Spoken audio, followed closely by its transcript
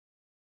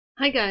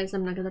Hi guys,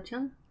 I'm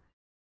Nagadir-chan,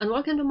 and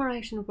welcome to my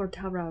reaction for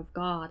Tower of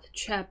God,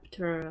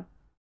 chapter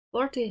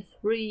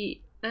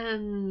 43,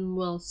 and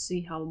we'll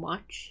see how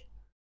much.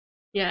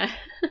 Yeah,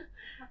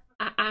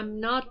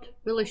 I'm not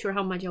really sure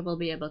how much I will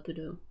be able to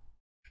do.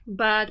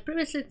 But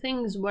previously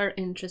things were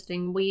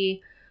interesting.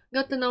 We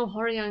got to know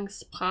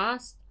Horyang's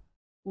past,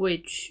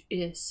 which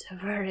is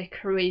very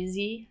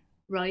crazy,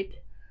 right?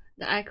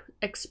 The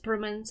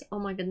experiments, oh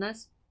my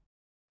goodness.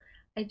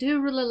 I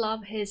do really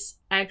love his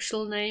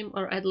actual name,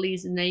 or at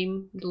least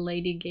name the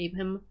lady gave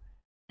him.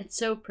 It's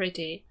so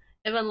pretty.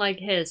 Even like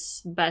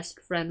his best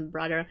friend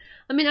brother.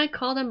 I mean, I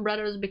call them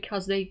brothers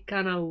because they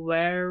kind of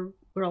were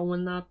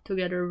growing up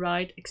together,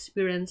 right?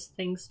 Experience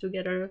things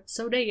together.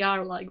 So they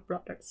are like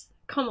brothers.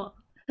 Come on.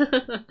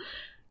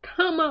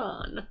 Come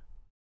on.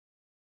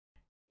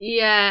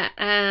 Yeah,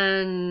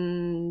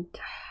 and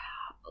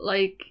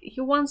like he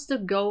wants to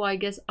go, I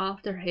guess,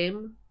 after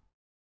him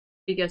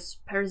because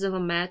personal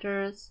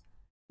matters.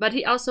 But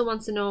he also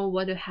wants to know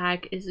what the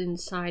heck is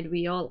inside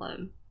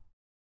Viola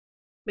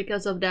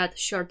because of that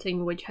short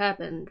thing which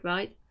happened,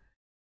 right?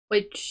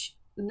 Which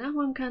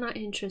now I'm kind of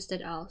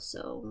interested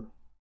also.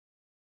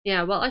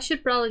 Yeah, well, I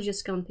should probably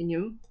just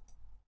continue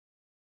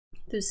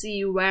to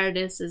see where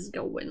this is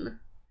going.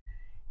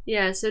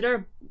 Yeah, so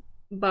they're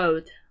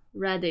both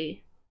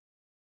ready.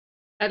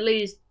 At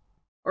least,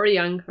 or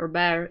Young or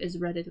Bear is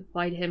ready to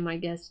fight him, I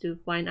guess, to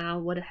find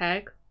out what the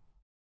heck.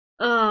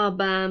 Oh,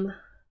 bam.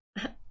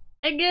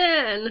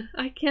 Again!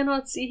 I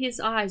cannot see his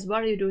eyes. Why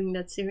are you doing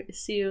that,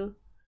 Seal?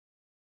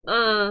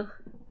 Why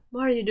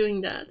are you doing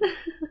that?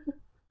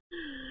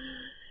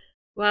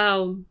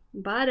 Wow,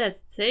 but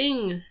that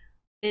thing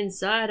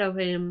inside of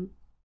him.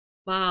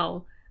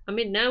 Wow. I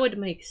mean, now it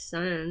makes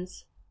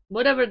sense.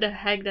 Whatever the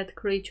heck that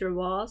creature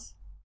was.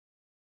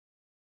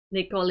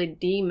 They call it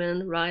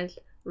demon, right?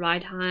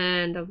 Right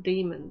hand of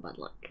demon, but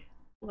like,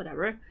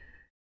 whatever.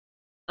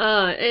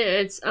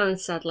 It's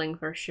unsettling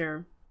for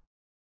sure.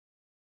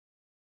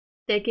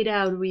 Take it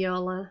out,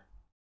 Viola.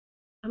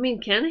 I mean,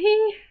 can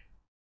he?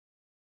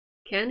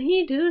 Can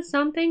he do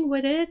something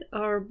with it?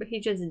 Or he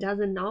just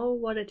doesn't know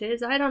what it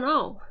is? I don't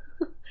know.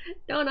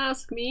 Don't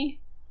ask me.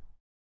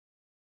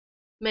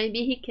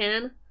 Maybe he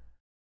can.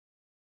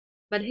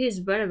 But he's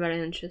very,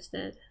 very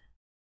interested.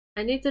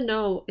 I need to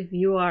know if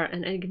you are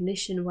an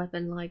ignition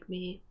weapon like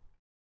me.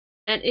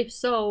 And if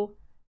so,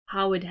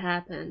 how it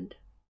happened.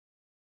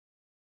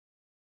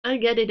 I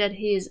get it that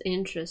he is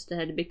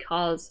interested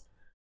because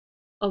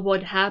of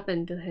what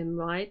happened to him,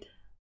 right?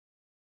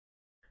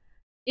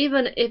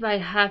 Even if I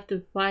have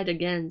to fight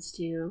against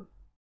you.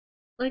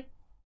 Like,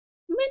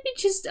 maybe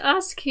just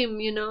ask him,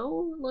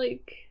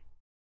 Like,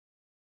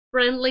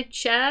 friendly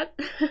chat?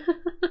 A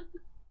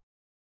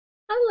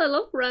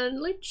little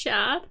friendly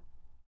chat.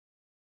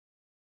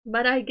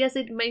 But I guess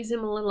it makes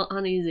him a little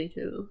uneasy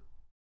too.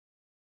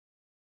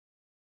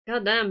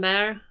 Goddamn,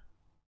 Bear.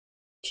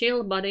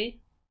 Chill, buddy.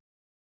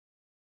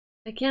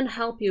 I can't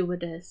help you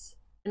with this,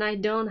 and I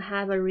don't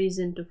have a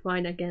reason to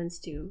fight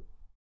against you.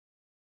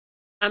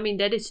 I mean,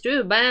 that is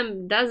true.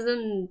 Bam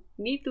doesn't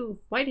need to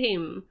fight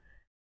him,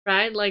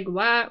 right? Like,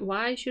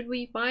 why should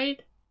we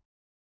fight?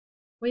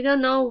 We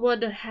don't know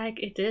what the heck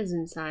it is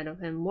inside of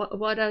him.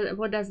 What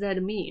does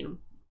that mean?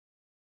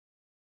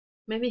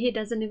 Maybe he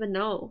doesn't even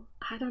know.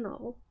 I don't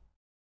know.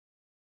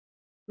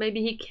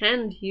 Maybe he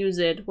can't use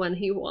it when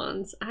he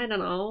wants. I don't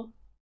know.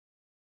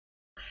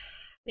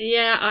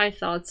 Yeah, I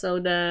thought so.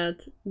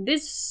 That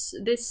this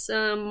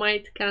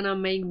might kind of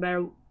make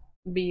Bear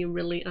be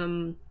really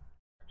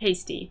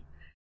hasty.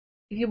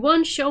 If you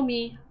won't show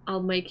me,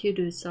 I'll make you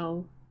do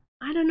so.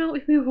 I don't know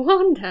if we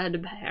want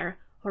that, Bear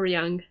or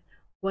Young,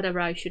 whatever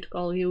I should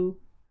call you.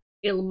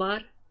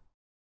 Ilmar,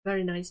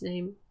 very nice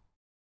name.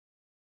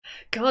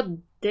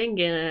 God dang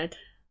it!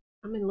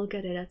 I mean, look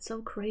at it. That's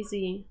so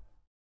crazy.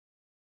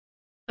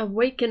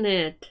 Awaken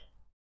it.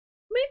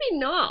 Maybe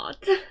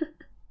not.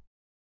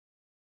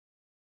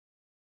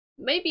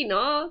 Maybe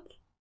not.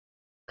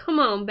 Come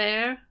on,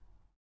 Bear.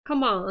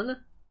 Come on.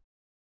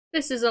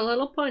 This is a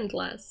little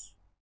pointless.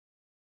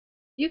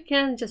 You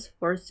can't just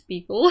force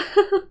people.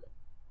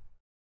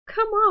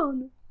 Come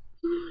on.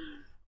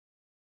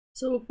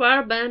 So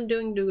far, Bam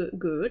doing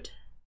good.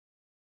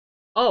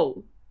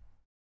 Oh.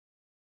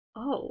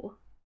 Oh.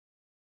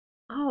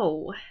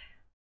 Oh.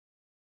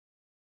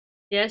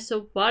 Yeah,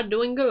 so far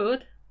doing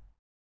good.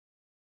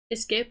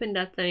 Escaping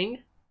that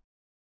thing.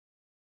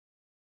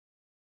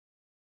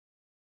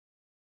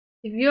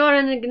 If you're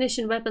an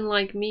ignition weapon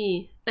like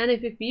me, and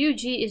if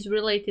UG is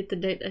related to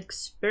that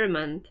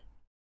experiment.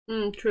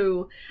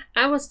 True.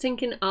 I was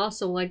thinking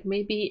also like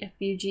maybe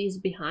FUG is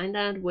behind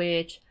that,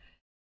 which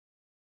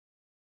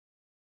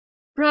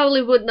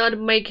probably would not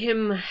make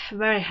him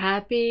very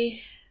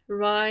happy,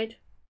 right?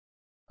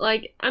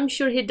 Like, I'm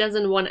sure he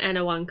doesn't want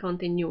anyone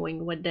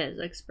continuing with these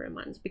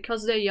experiments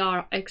because they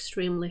are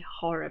extremely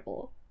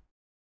horrible.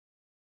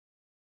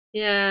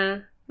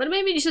 Yeah, but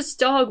maybe just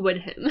talk with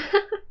him.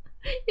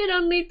 You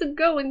don't need to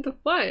go into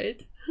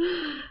fight.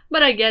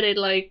 But I get it,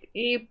 like,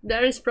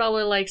 there is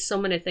probably like so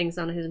many things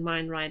on his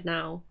mind right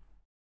now.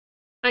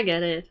 I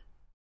get it.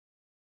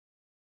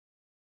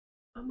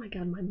 Oh my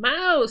god, my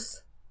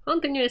mouse!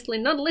 Continuously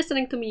not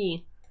listening to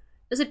me.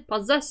 Is it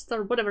possessed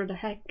or whatever the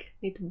heck?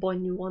 Need to buy a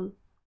new one.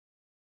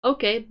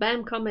 Okay,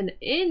 Bam coming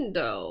in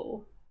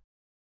though.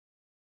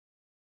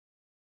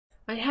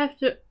 I have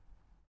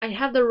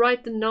the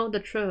right to know the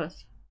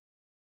truth.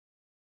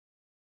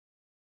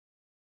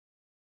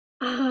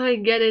 I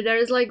get it, there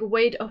is like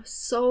weight of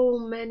so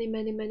many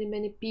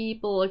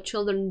people,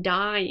 children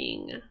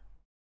dying.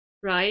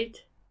 Right?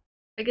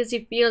 I guess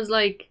he feels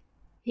like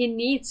he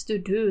needs to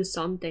do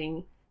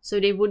something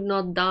so they would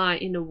not die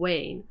in a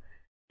way.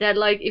 That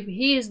like if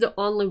he is the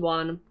only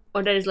one,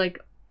 or there is like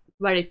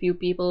very few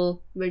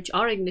people which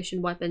are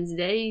ignition weapons,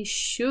 they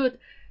should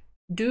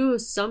do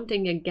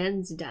something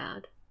against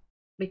that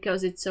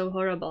because it's so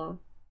horrible.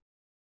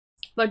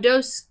 But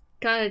those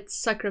got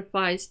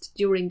sacrificed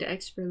during the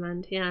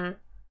experiment, yeah.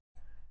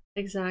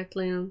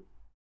 Exactly.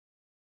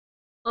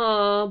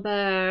 Oh,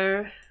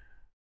 bear.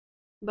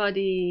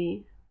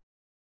 Buddy.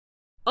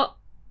 Oh,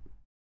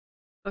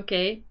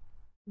 okay.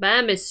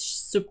 Bam is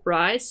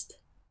surprised.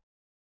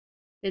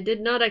 He did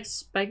not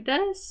expect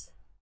this?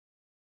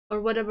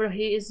 Or whatever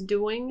he is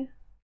doing?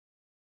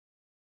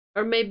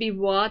 Or maybe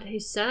what he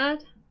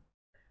said?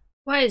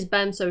 Why is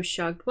Bam so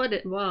shocked? What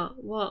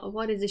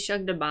is he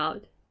shocked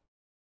about?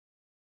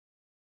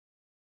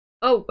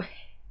 Oh,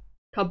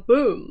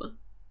 kaboom!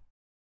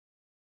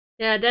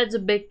 Yeah, that's a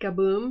big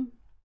kaboom.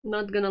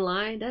 Not gonna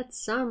lie,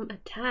 that's some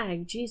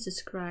attack,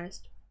 Jesus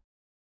Christ.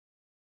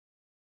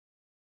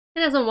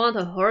 He doesn't want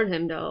to hurt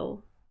him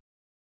though.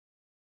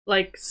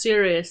 Like,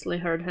 seriously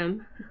hurt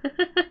him.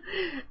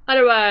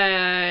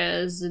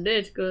 Otherwise,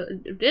 this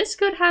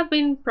could have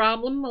been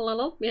problem a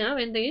little, yeah,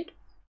 indeed.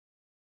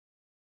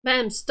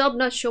 Bam, stop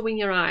not showing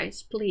your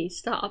eyes. Please,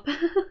 stop.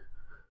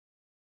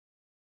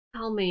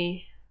 Tell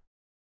me.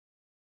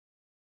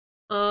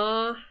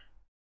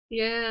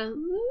 Yeah.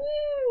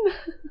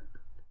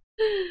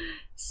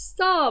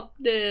 Stop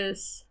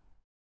this.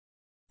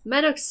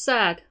 Maddox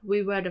said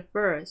we were the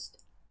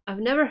first. I've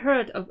never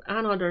heard of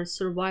another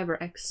survivor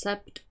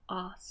except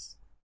us.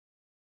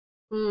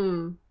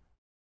 And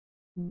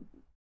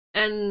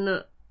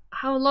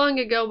how long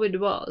ago it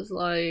was?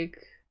 Like,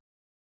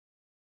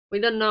 we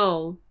don't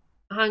know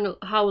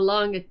how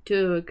long it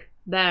took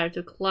Bear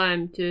to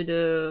climb to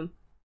the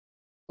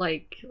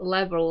like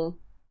level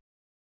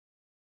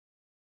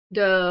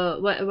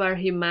where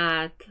he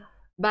met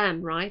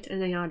Bam, right,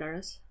 and the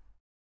others.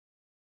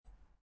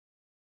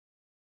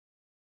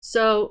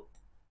 So,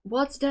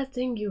 what's that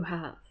thing you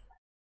have?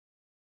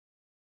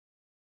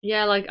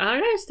 Yeah, like, are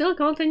they still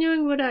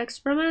continuing with the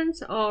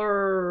experiments,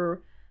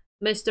 or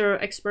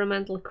Mr.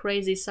 Experimental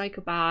Crazy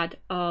Psychopath,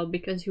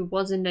 because he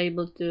wasn't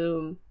able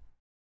to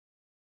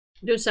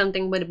do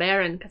something with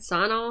Bear and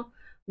Kasano,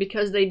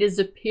 because they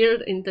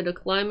disappeared into the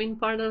climbing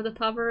part of the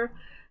tower,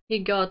 he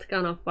got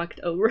kind of fucked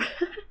over.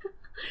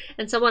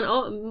 And someone,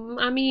 oh,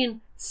 I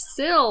mean,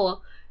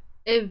 still,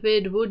 if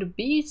it would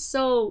be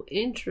so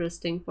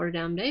interesting for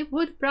them, they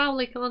would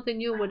probably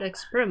continue with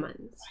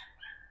experiments.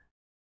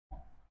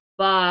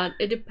 But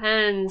it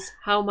depends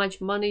how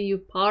much money you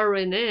pour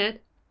in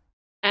it,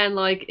 and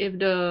like if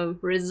the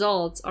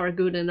results are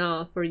good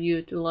enough for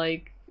you to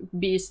like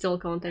be still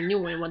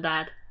continuing with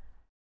that.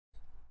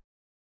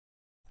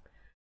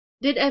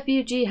 Did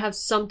FUG have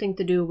something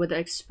to do with the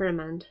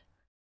experiment?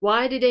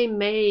 Why did they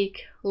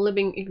make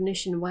living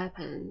ignition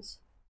weapons?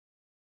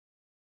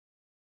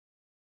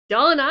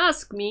 Don't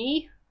ask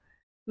me!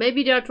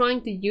 Maybe they're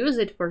trying to use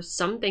it for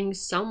something,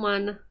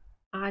 someone,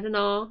 I don't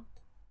know.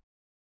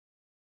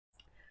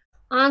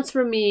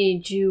 Answer me,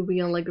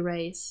 Julia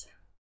Grace.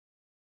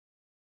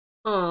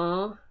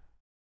 Aww,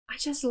 I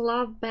just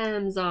love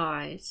Bam's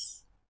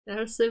eyes.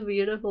 They're so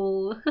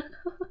beautiful.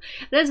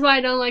 That's why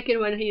I don't like it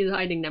when he's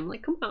hiding them.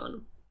 Like, come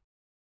on.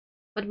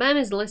 But Bam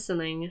is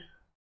listening.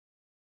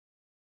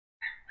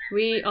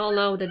 We all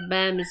know that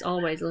Bam is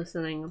always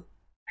listening.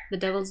 The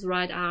devil's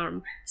right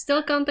arm.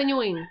 Still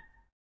continuing.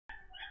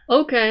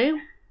 Okay.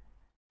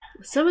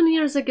 7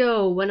 years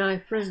ago when I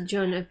first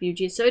joined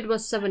FUG, so it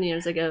was 7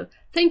 years ago.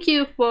 Thank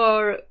you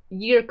for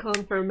year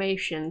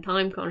confirmation,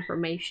 time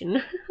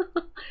confirmation.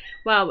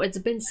 Wow, it's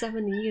been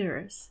 7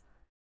 years.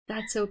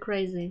 That's so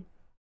crazy.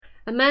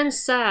 A man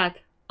said,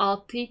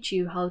 I'll teach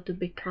you how to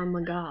become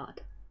a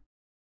god.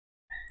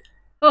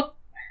 Oh,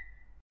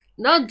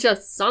 not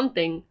just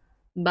something,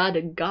 but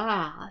a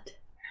god.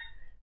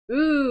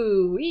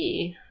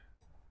 Ooh-wee.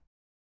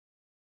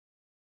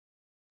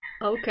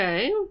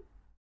 Okay.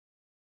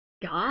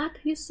 God,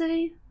 you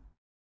say?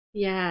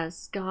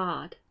 Yes,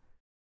 God.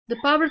 The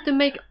power to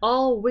make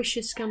all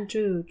wishes come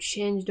true,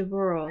 change the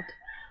world,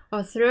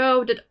 or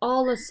throw that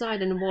all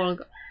aside and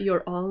walk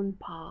your own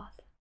path.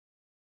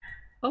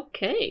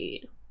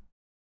 Okay.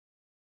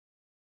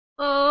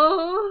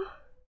 Oh,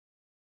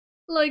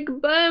 like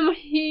Bam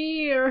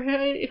here.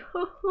 Hey.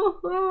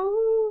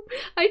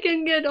 I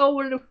can get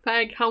over the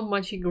fact how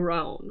much he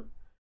grown.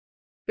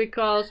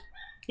 Because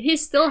he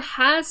still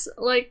has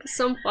like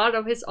some part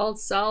of his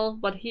old self,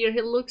 but here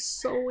he looks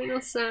so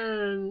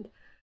innocent.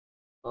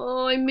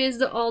 Oh, I miss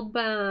the old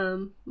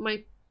Bam,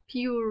 my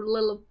pure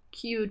little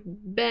cute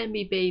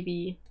Bambi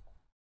baby.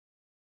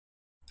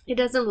 It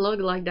doesn't look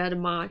like that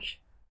much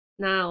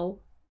now.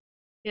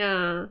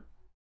 Yeah.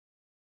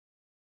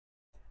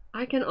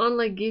 I can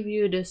only give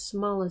you the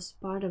smallest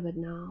part of it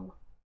now.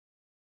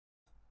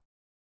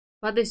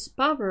 But this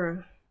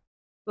power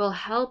will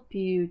help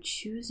you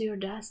choose your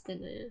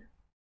destiny.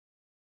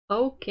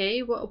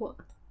 Okay, what do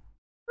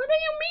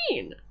you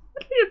mean?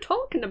 What are you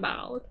talking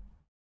about?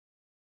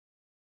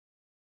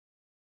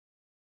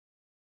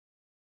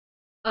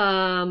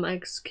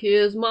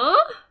 Excuse me?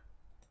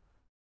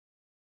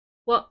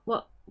 What?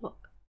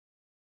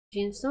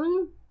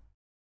 Jinsun?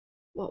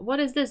 What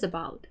is this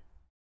about?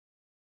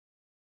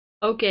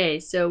 Okay,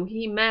 so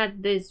he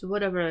met this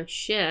whatever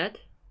shit.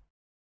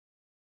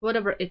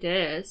 Whatever it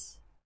is.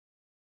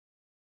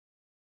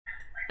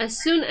 As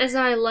soon as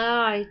I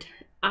laid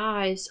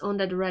eyes on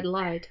that red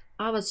light,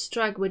 I was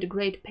struck with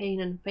great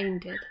pain and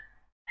fainted.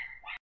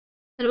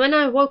 And when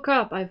I woke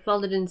up, I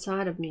felt it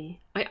inside of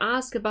me. I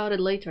asked about it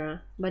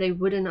later, but they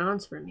wouldn't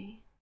answer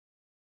me.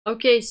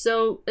 Okay,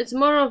 so it's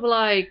more of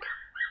like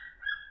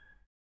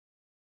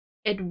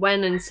it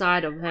went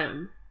inside of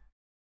him.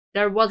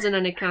 There wasn't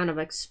any kind of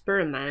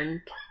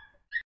experiment.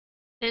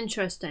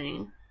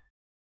 Interesting.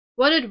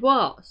 What it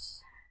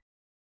was?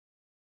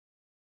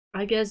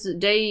 I guess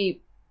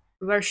they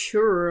were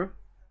sure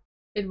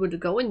it would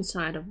go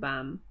inside of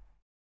Bam,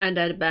 and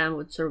that Bam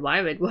would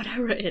survive it,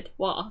 whatever it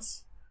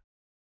was.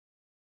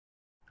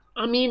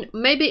 I mean,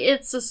 maybe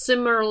it's a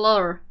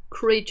similar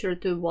creature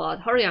to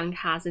what Horyang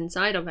has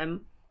inside of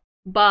him,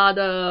 but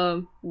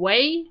the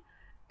way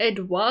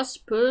it was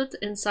put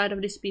inside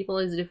of these people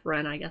is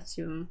different, I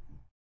assume.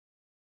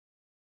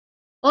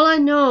 All I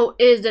know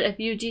is that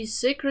FUG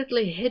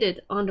secretly hid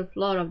it on the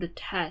floor of the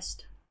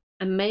test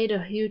and made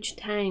a huge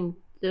tank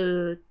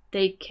to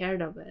take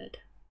care of it.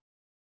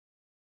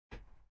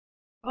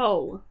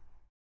 Oh.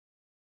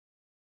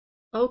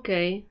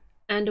 Okay,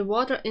 and the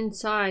water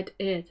inside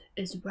it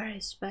is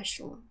very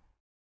special.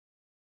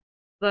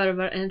 Very,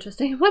 very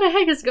interesting. What the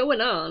heck is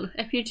going on?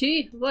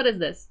 FUG? What is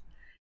this?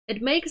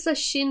 It makes a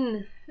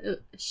Shinnu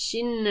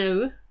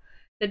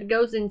that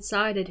goes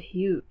inside it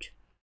huge.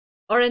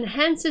 Or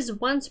enhances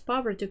one's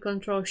power to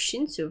control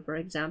Shinsu, for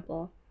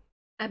example.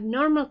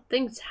 Abnormal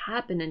things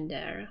happen in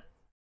there.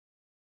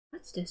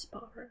 What's this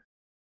power?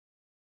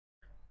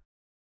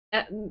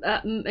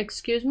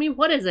 Excuse me?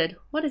 What is it?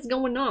 What is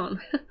going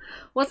on?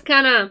 What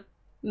kind of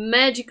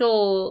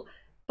magical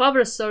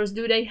power source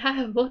do they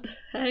have? What the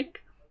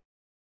heck?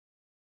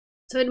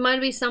 So it might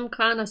be some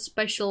kind of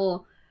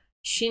special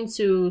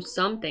Shinsu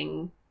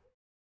something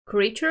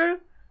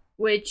creature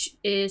which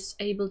is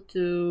able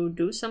to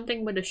do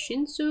something with the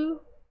Shinsu.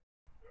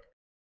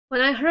 When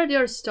I heard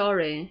your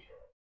story,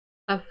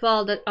 I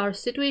felt that our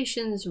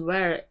situations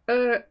were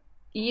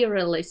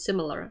eerily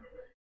similar.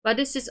 But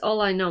this is all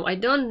I know. I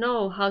don't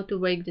know how to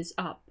wake this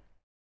up,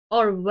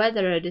 or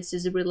whether this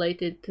is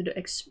related to the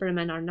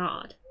experiment or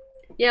not.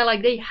 Yeah,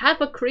 like they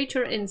have a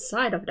creature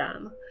inside of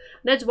them.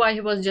 That's why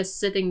he was just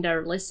sitting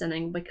there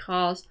listening,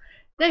 because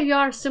there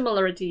are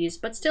similarities,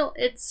 but still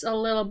it's a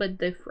little bit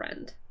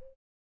different.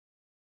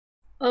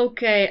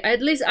 Okay,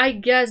 at least I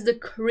guess the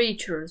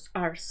creatures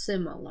are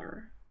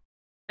similar.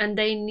 And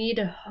they need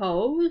a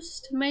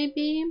host,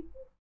 maybe?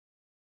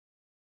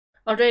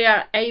 Or they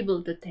are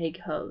able to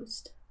take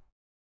host.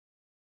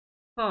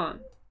 Huh.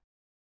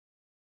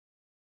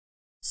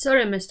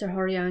 Sorry, Mr.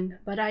 Horyang,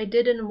 but I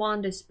didn't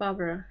want this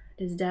power,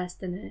 this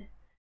destiny.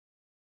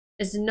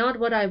 It's not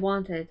what I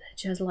wanted,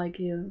 just like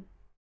you.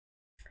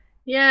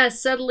 Yeah,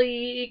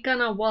 sadly, he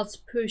kinda was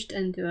pushed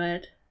into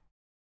it.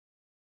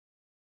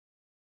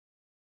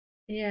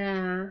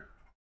 Yeah.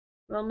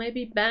 Well,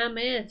 maybe Bam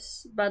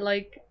is, but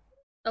like,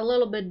 a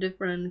little bit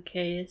different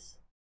case.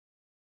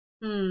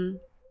 Well,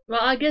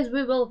 I guess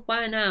we will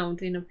find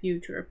out in the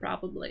future,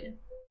 probably.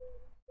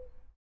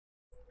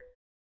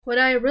 What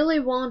I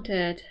really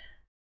wanted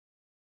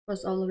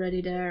was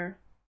already there.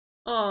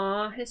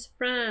 Aw, his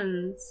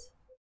friends.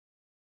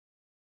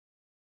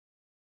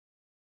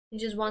 He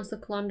just wants to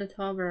climb the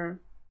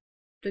tower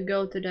to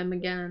go to them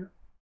again,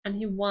 and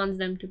he wants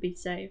them to be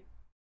safe.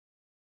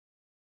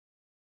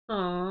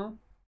 Aw.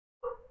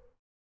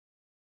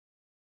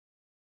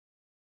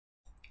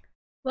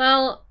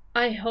 Well,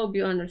 I hope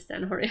you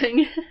understand,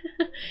 Horyang.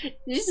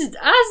 Just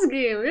ask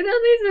him. You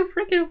don't need to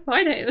freaking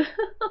fight him.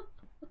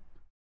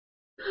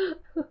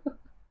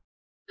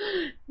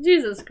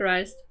 Jesus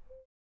Christ.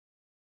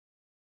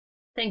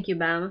 Thank you,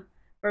 Bam,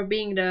 for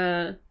being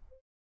the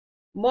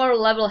more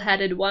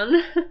level-headed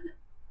one.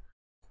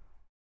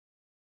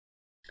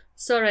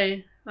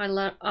 Sorry,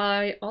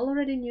 I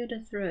already knew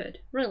the truth.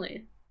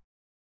 Really.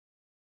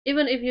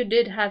 Even if you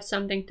did have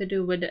something to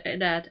do with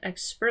that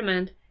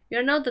experiment,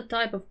 you're not the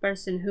type of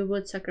person who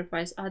would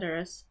sacrifice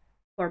others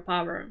for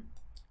power.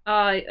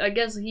 I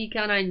guess he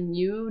kinda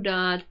knew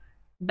that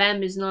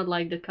Bam is not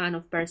like the kind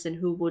of person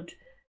who would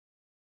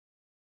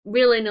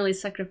willy-nilly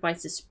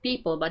sacrifice his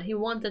people, but he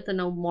wanted to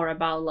know more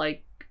about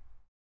like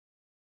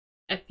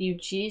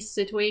FUG's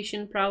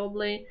situation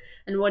probably,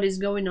 and what is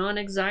going on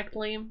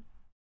exactly.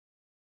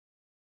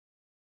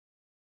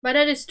 But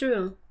that is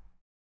true.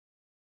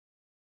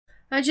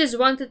 I just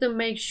wanted to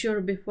make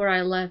sure before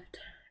I left.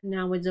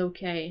 Now it's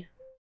okay.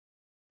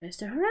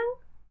 Mr.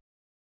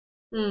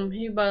 Harang?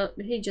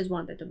 He just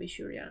wanted to be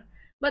sure, yeah.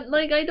 But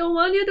like, I don't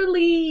want you to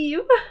leave.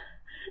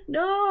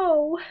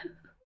 No,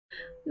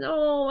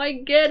 no, I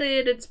get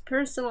it. It's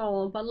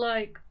personal, but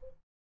like,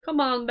 come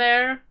on,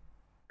 Bear.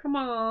 Come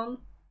on.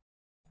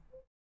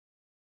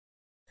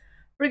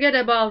 Forget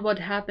about what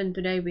happened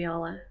today,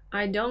 Viola.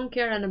 I don't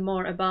care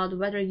anymore about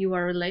whether you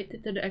are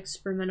related to the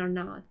experiment or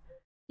not.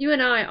 You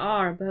and I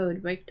are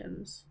both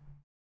victims.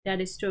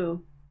 That is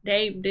true.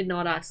 They did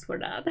not ask for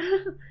that.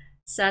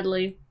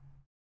 Sadly.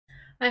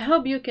 I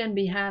hope you can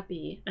be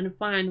happy and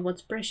find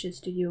what's precious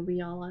to you,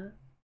 Viola.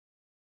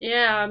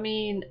 Yeah, I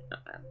mean,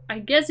 I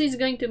guess he's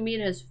going to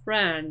meet his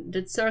friend.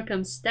 That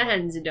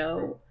circumstance,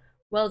 though.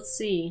 We'll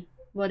see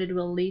what it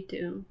will lead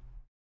to.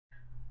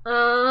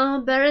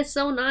 Barry's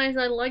so nice.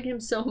 I like him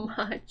so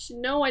much.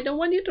 No, I don't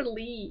want you to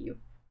leave.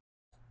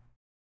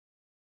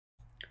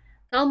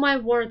 Tell my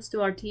words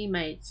to our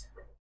teammates.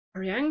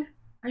 Aryang,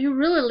 are you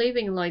really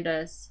leaving like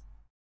this?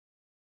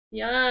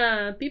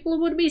 Yeah, people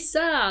would be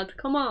sad.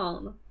 Come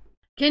on.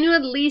 Can you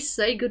at least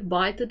say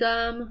goodbye to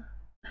them?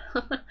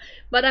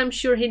 But I'm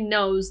sure he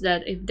knows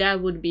that if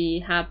that would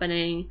be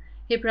happening,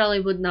 he probably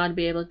would not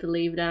be able to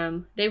leave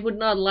them. They would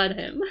not let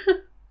him.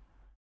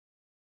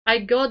 I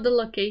got the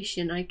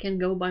location. I can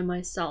go by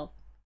myself.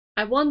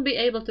 I won't be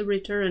able to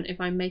return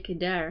if I make it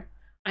there.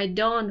 I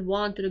don't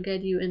want to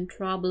get you in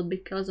trouble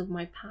because of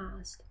my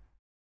past.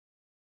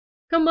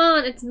 Come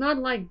on, it's not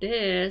like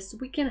this.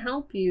 We can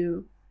help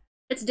you.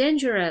 It's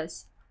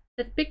dangerous.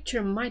 That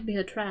picture might be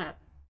a trap.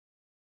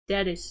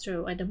 That is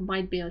true, and it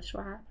might be a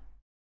trap.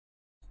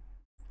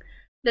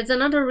 That's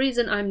another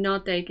reason I'm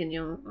not taking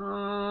you.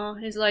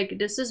 He's like,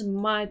 this is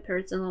my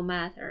personal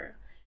matter,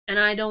 and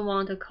I don't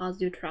want to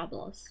cause you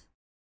troubles.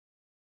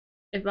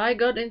 If I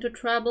got into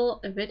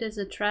trouble, if it is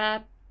a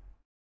trap,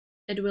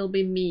 it will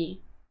be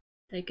me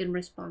taking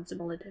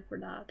responsibility for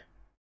that.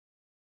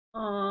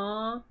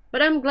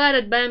 But I'm glad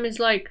that Bam is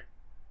like,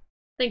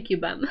 thank you,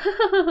 Bam.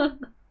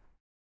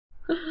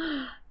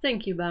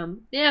 Thank you,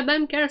 Bam. Yeah,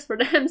 Bam cares for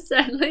them,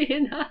 sadly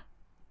enough.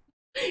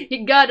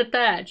 He got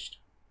attached.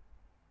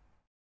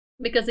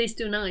 Because he's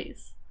too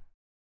nice.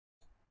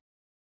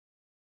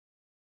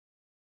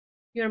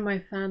 You're my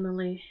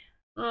family.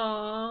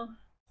 Aww.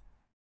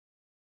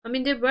 I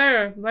mean, they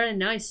were very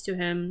nice to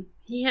him.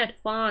 He had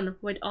fun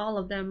with all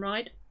of them,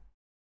 right?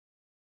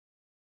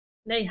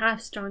 They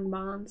have strong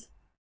bonds.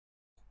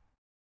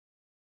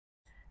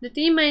 The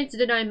teammates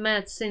that I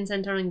met since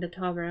entering the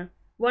tower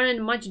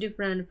weren't much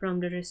different from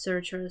the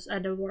researchers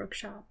at the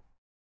workshop.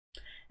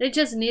 They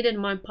just needed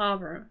my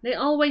power. They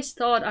always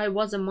thought I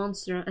was a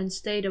monster and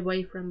stayed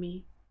away from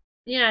me.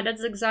 Yeah,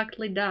 that's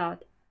exactly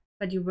that.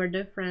 But you were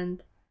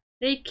different.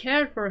 They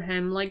cared for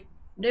him like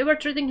they were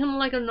treating him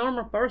like a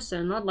normal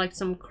person, not like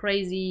some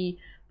crazy,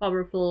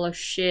 powerful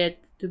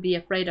shit to be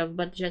afraid of,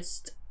 but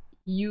just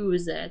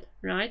use it,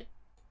 right?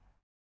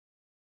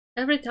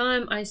 Every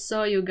time I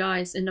saw you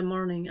guys in the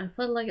morning, I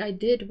felt like I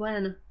did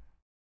when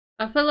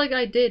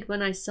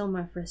I saw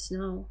my first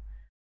snow.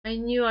 I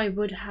knew I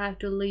would have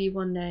to leave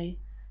one day,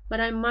 but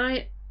I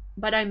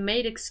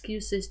made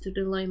excuses to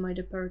delay my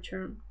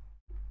departure.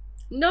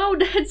 No,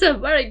 that's a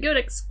very good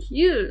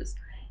excuse.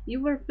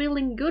 You were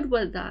feeling good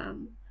with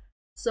them.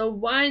 So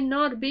why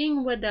not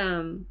being with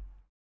them?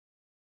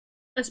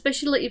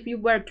 Especially if you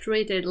were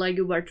treated like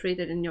you were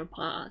treated in your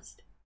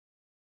past.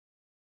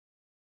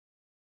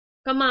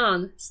 Come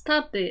on,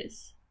 stop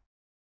this.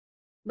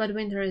 But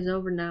winter is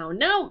over now.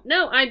 No,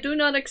 no, I do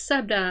not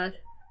accept that.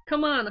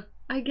 Come on,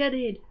 I get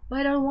it, but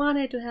I don't want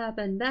it to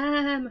happen.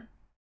 Damn.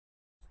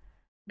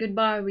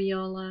 Goodbye,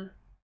 Viola.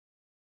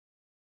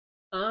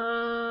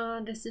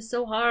 This is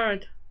so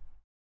hard.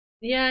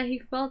 Yeah, he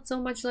felt so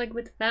much like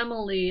with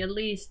family, at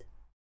least.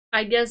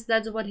 I guess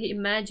that's what he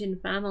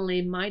imagined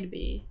family might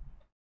be.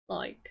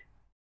 Like,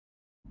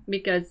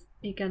 because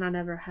he kinda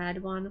never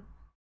had one.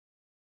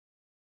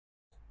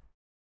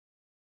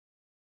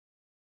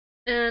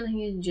 And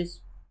he's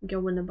just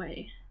going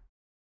away.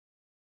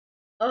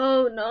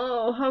 Oh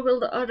no, how will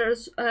the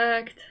others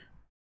act?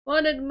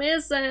 What did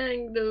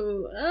Missing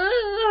do?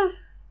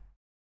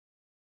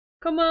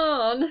 Come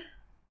on!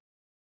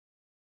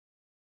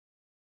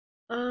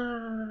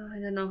 I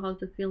don't know how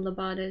to feel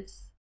about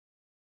this.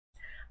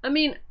 I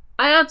mean,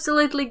 I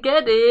absolutely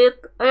get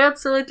it. I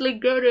absolutely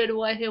get it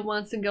why he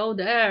wants to go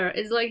there.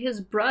 It's like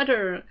his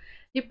brother.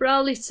 He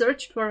probably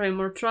searched for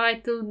him or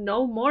tried to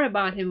know more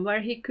about him,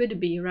 where he could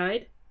be,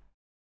 right?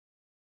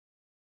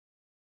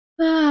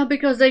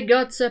 Because they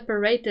got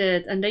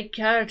separated and they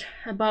cared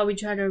about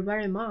each other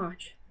very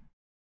much.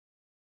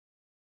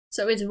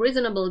 So it's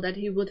reasonable that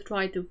he would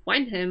try to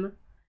find him,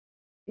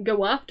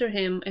 go after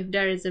him if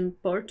there is an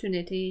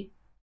opportunity.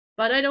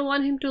 But I don't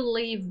want him to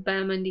leave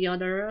Bam and the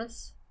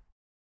others.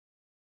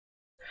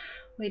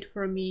 Wait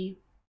for me.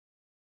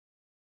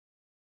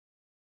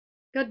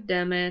 God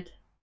damn it.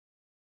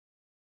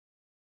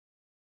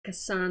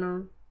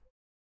 Kasana.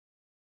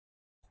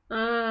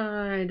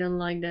 I don't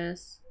like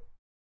this.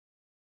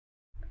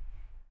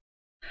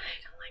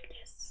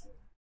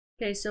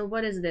 Okay, so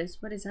what is this?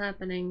 What is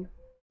happening?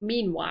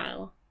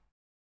 Meanwhile.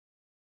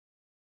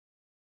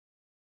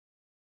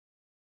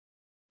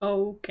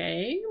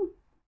 Okay.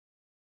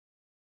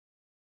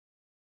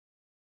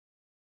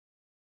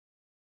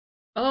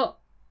 Oh.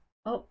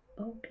 Oh,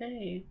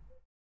 okay.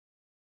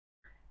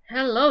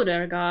 Hello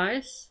there,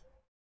 guys.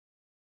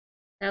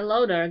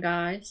 Hello there,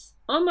 guys.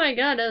 Oh my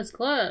god, those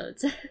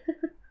clothes.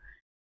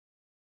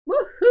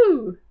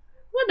 Woohoo!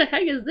 What the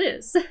heck is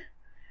this?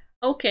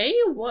 Okay,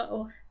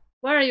 where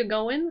are you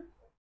going?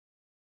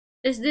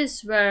 Is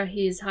this where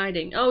he's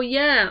hiding? Oh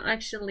yeah,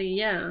 actually,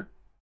 yeah.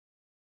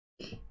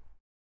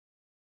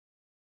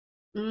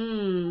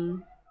 Hmm.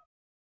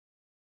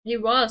 He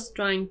was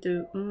trying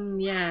to.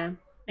 Yeah,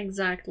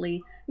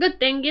 exactly. Good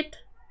dang it.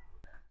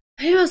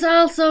 He was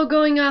also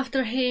going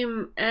after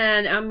him,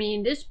 and I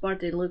mean, this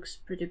party looks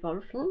pretty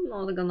powerful,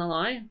 not gonna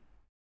lie.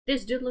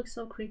 This dude looks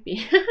so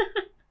creepy.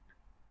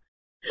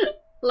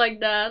 Like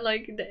that,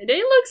 like, they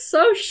look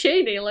so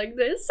shady like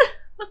this.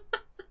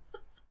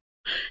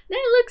 They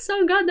look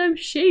so goddamn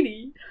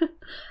shady.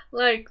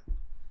 Like,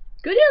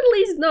 could you at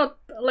least not,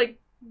 like,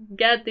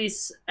 get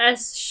this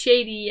as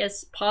shady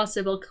as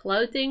possible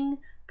clothing?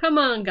 Come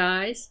on,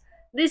 guys.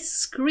 This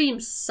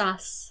screams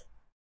sus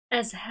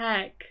as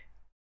heck.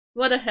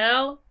 What the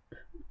hell?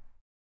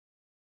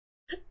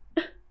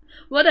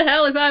 What the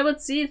hell? If I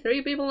would see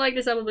 3 people like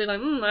this, I would be like,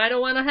 I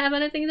don't want to have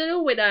anything to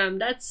do with them.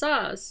 That's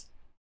sus.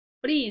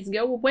 Please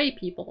go away,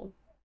 people.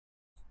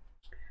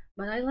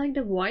 But I like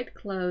the white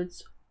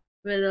clothes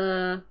with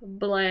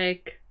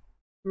black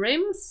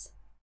rims,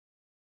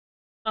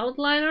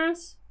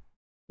 outliners.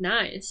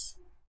 Nice,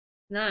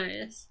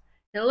 nice.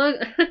 It look.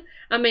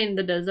 I mean,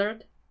 the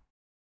desert,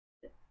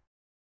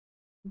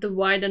 the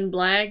white and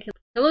black.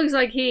 It looks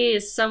like he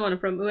is someone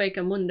from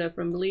Uekamunda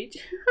from Bleach.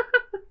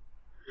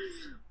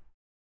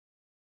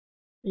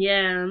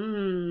 Yeah.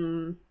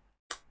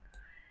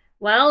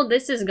 Well,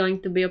 this is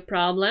going to be a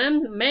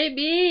problem.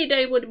 Maybe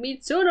they would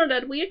meet sooner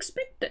than we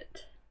expected.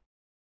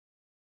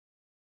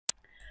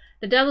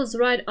 The devil's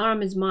right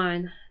arm is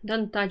mine.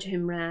 Don't touch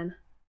him, Ran.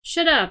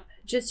 Shut up!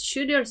 Just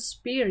shoot your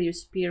spear, you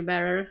spear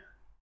bearer.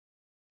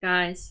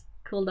 Guys,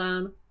 cool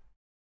down.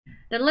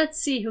 Then let's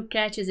see who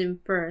catches him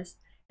first,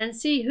 and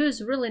see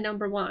who's really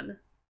number one.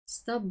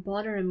 Stop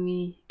bothering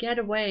me. Get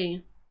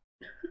away.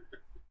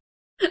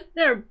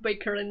 They're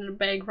bickering in the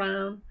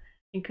background,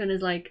 and Kun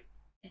is like,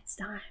 it's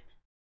time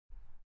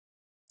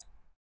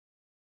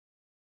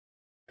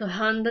to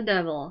hunt the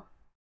devil.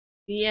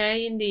 Yeah,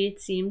 indeed,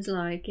 seems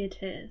like it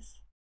is.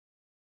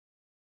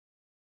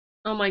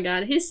 Oh my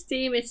god, his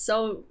team is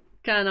so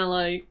kinda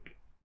like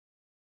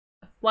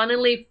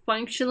funnily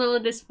functional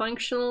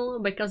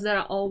dysfunctional because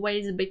they're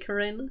always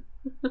bickering.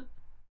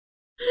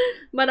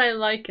 But I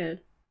like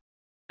it.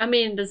 I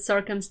mean, the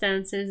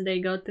circumstances they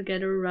got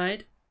together,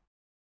 right?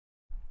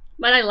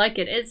 But I like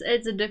it. It's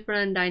a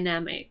different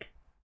dynamic.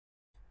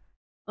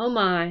 Oh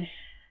my.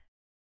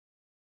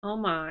 Oh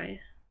my.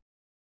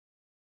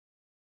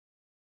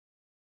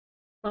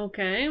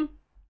 Okay.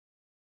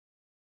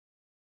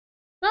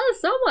 Well,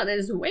 someone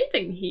is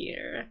waiting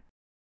here.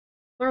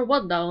 For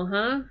what though,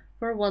 huh?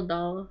 For what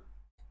though?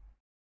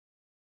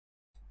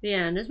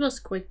 Yeah, this was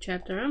a quick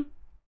chapter.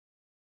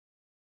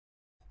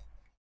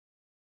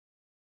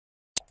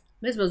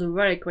 This was a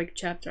very quick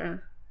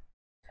chapter.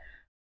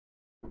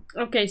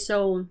 Okay,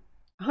 so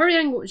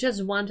Horyang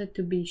just wanted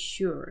to be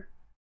sure.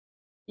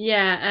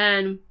 Yeah,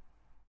 and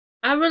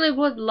I really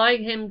would like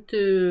him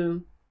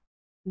to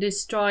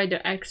destroy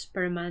the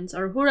experiments,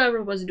 or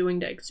whoever was doing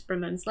the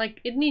experiments. Like,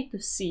 it needs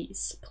to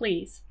cease,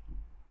 please.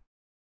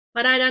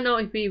 But I don't know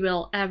if we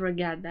will ever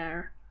get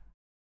there.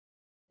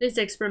 These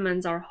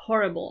experiments are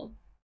horrible.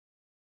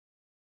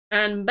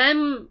 And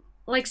Bam,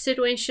 like,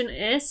 situation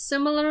is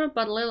similar,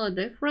 but a little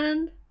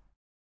different.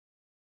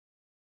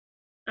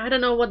 I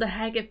don't know what the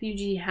heck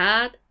FUG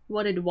had,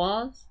 what it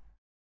was.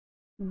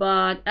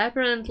 But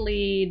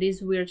apparently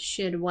this weird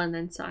shit went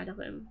inside of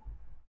him.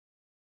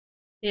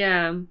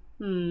 Yeah,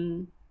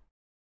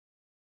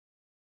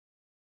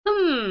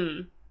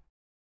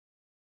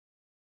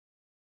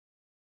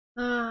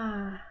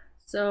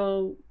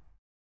 so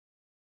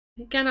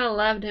he kinda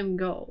let him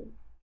go.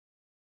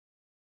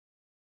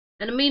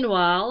 And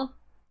meanwhile,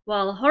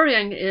 while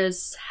Horyang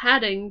is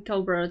heading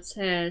towards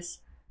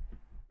his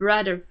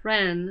brother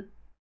friend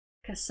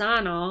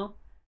Kasano,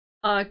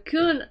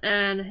 Kun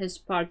and his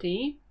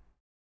party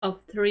of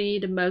 3,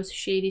 the most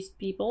shadiest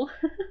people,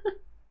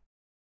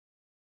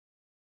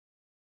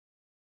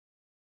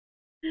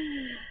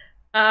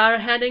 are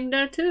heading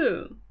there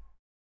too.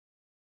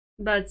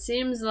 But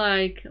seems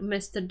like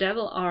Mr.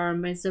 Devil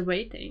Arm is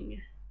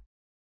awaiting.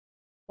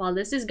 Well,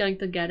 this is going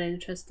to get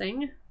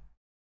interesting.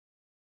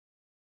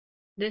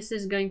 This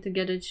is going to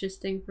get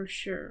interesting for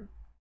sure.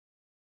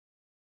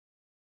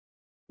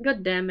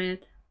 God damn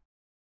it.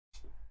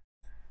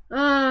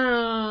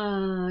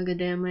 Ah, god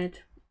damn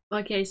it.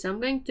 Okay, so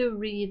I'm going to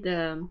read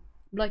the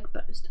blog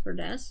post for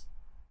this.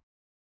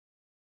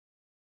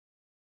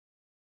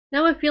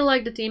 Now I feel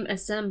like the team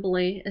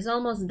assembly is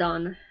almost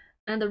done,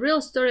 and the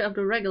real story of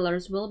the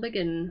regulars will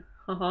begin.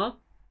 Haha.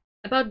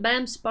 About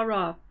Bam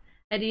Sparrow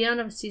at the end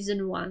of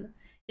season 1.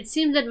 It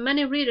seems that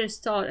many readers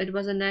thought it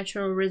was a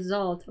natural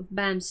result of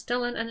Bam's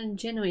talent and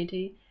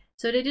ingenuity,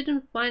 so they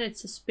didn't find it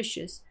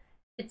suspicious.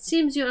 It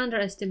seems you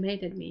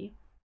underestimated me.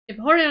 If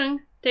Horyang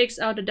takes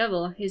out the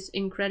devil, he's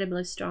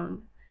incredibly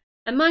strong.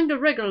 Among the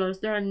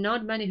regulars, there are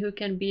not many who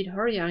can beat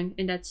Horyang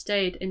in that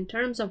state in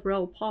terms of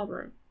raw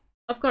power.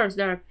 Of course,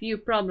 there are a few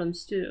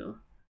problems too.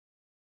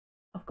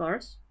 Of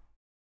course.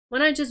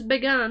 When I just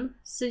began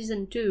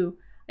season 2,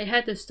 I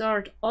had to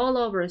start all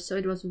over, so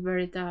it was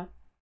very tough.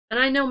 And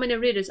I know many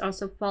readers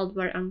also felt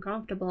very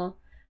uncomfortable,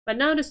 but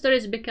now the story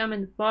is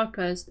becoming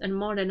focused and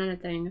more than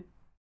anything.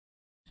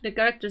 The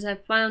characters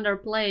have found their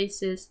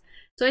places,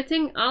 so I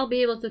think I'll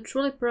be able to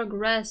truly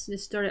progress the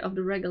story of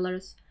the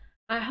regulars.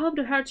 I hope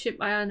the hardship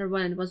I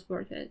underwent was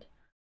worth it.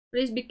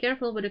 Please be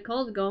careful with the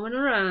cold going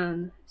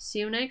around. See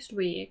you next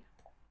week.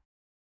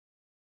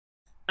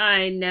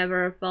 I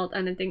never felt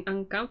anything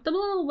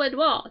uncomfortable with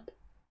what?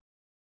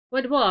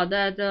 With what?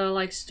 That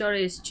like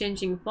story is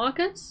changing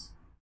focus?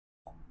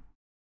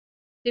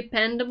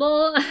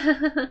 Dependable?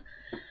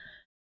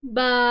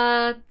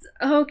 But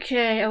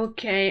okay,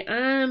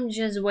 I'm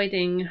just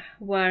waiting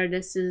where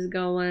this is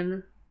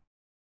going.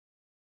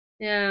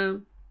 Yeah,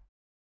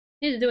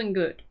 he's doing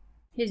good.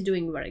 He's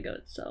doing very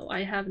good, so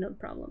I have no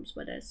problems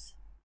with this.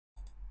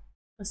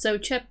 So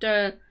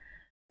chapter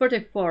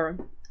 44.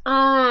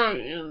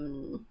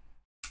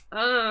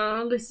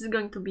 This is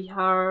going to be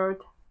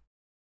hard.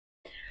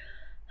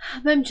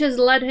 But just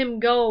let him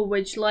go,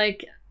 which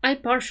like I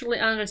partially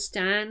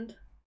understand.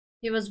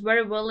 He was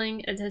very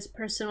willing at his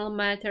personal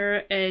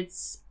matter.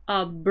 It's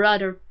a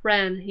brother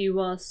friend he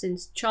was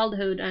since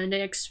childhood, and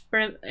they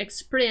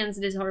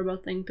experienced this horrible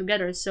thing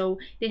together, so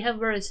they have a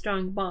very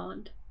strong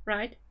bond,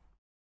 right?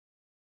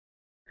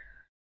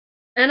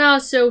 And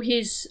also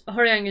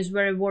Horyang is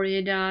very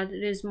worried that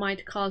this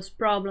might cause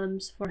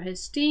problems for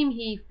his team.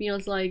 He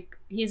feels like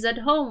he's at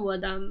home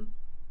with them.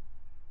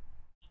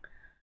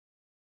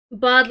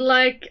 But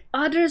like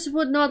others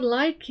would not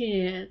like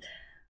it.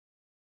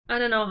 I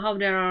don't know how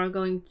they are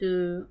going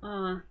to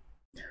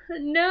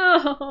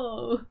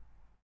no.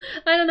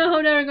 I don't know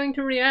how they're going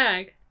to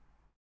react.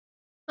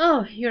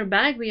 Oh, you're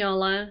back,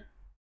 Viola.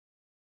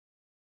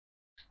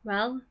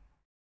 Well,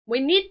 we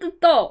need to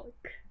talk.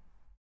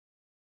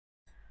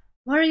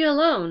 Why are you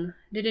alone?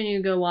 Didn't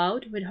you go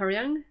out with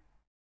Horyang?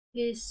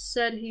 He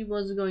said he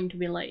was going to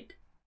be late.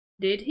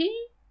 Did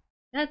he?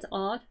 That's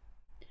odd.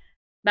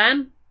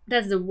 Bam,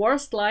 that's the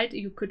worst lie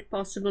you could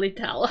possibly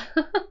tell.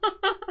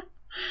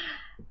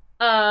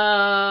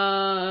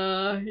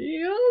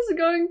 He was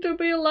going to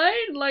be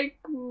late, like,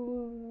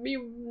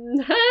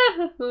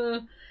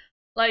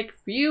 like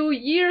few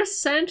years,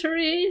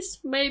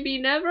 centuries, maybe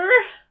never.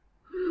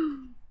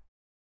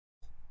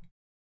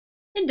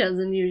 It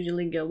doesn't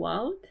usually go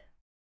out.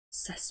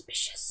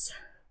 Suspicious.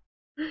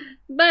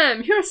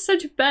 Bam, you're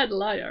such a bad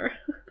liar.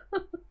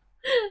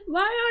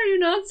 Why are you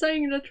not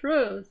saying the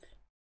truth?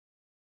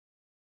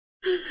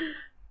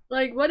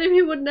 Like, what if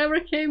he would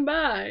never came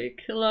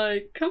back?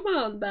 Like, come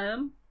on,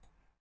 Bam.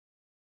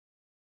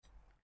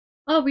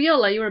 Oh,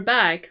 Viola, you're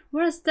back.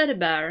 Where's Teddy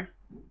Bear?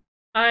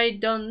 I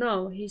don't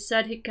know. He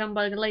said he'd come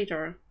back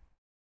later.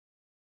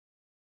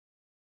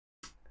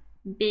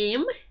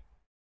 Beam?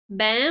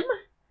 Bam?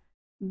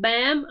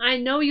 Bam, I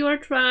know you are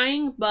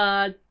trying,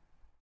 but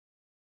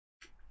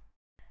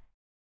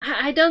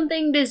I don't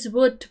think this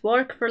would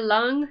work for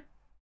long.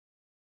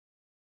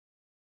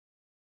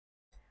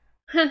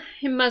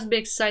 He must be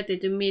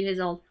excited to meet his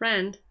old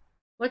friend.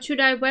 What should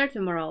I wear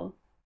tomorrow?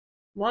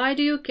 Why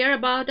do you care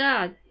about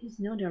that? He's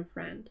not your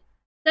friend.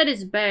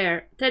 Teddy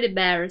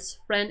Bear's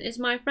friend is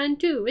my friend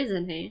too,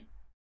 isn't he?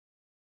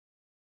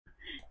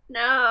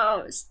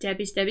 No,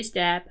 stabby, stabby,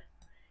 stab.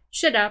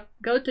 Shut up,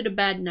 go to the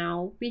bed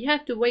now. We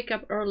have to wake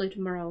up early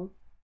tomorrow.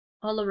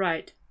 All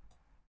right.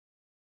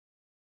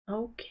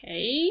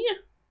 Okay.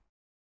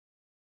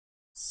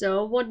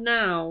 So what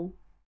now?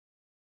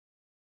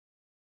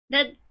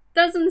 That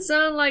doesn't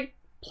sound like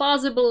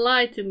plausible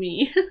lie to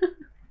me.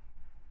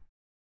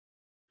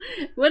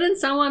 Wouldn't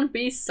someone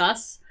be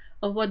sus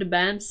of what the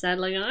band said?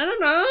 Like, I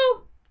don't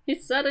know. He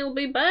said he'll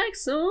be back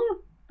soon.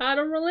 I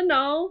don't really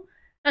know.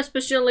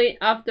 Especially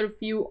after a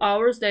few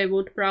hours, they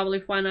would probably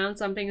find out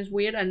something is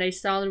weird and they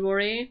started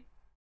worrying.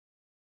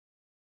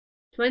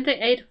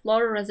 28th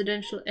floor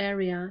residential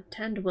area,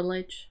 tent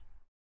village.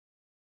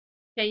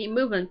 Okay, he's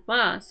moving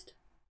fast.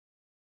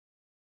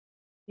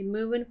 He's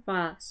moving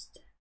fast.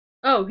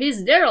 Oh,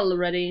 he's there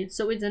already.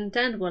 So it's in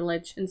tent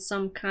village in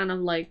some kind of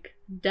like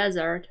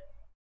desert.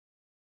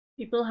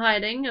 People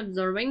hiding,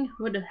 observing.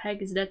 Who the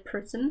heck is that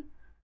person?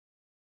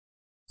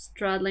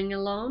 Straddling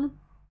alone.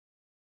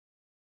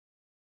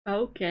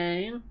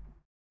 Okay.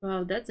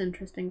 Wow, that's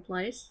interesting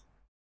place.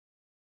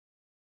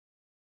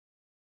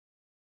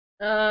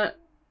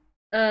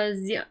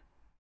 Zia.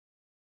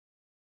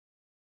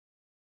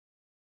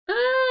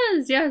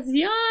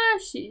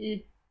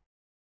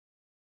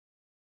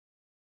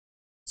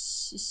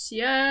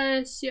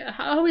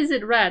 How is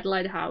it red,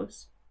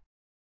 lighthouse?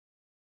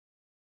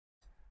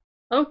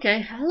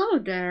 Okay, hello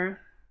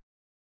there.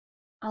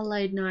 A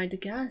late night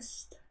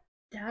guest.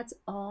 That's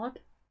odd.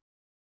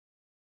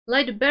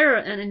 Light bearer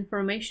and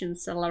information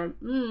seller.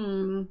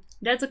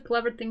 That's a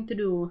clever thing to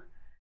do.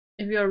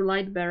 If you're a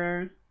light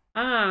bearer.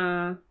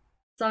 Ah,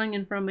 selling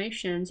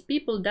informations.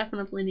 People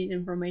definitely need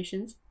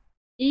informations.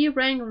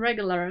 E-rank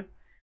regular.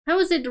 How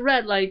is it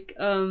read? Like,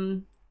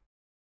 Xia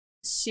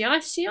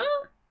Xia?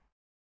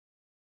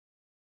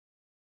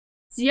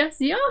 Xia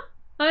Xia?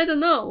 I don't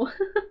know.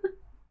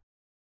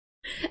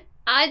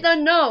 I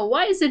don't know.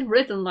 Why is it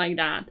written like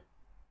that?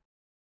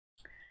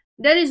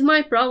 That is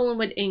my problem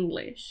with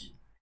English.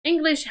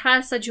 English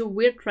has such a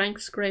weird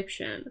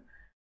transcription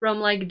from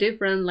like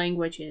different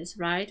languages,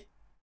 right?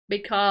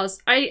 Because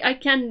I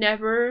can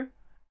never,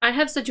 I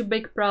have such a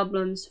big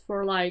problems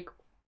for like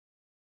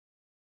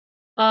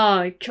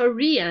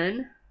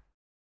Korean,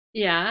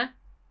 yeah,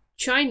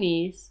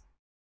 Chinese,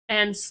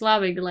 and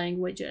Slavic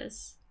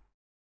languages.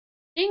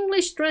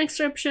 English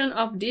transcription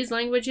of these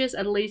languages,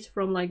 at least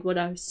from like what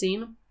I've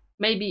seen,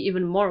 maybe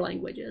even more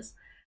languages,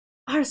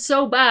 are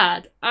so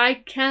bad. I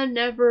can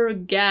never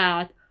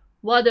get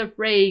what the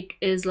freak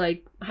is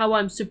like, how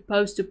I'm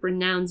supposed to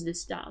pronounce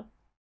this stuff.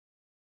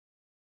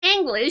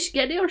 English,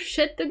 get your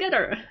shit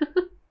together.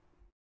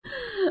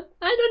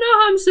 I don't know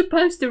how I'm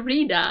supposed to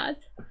read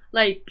that.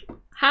 Like,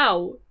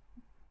 how?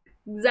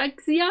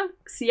 Xaxia?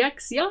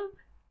 Xiaxia?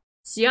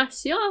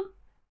 Xiaxia?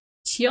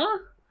 Chia?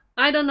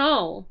 I don't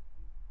know.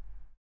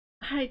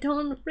 I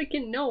don't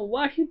freaking know.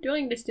 Why are you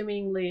doing this to me,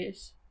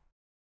 English?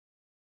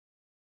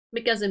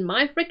 Because in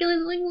my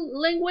freaking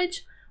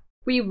language,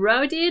 we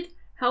wrote it.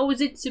 How is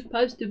it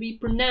supposed to be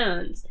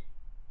pronounced?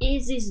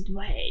 Easiest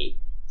way.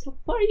 So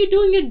why are you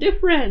doing it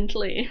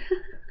differently?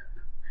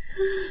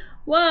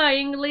 Why,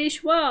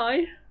 English?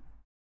 Why?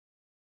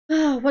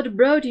 What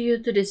brought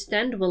you to this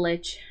tent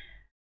village?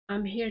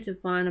 I'm here to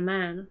find a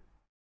man.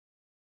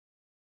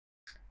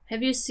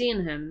 Have you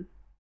seen him?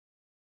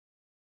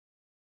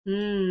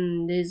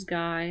 This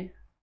guy.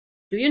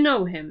 Do you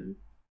know him?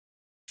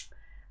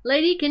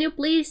 Lady, can you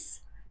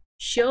please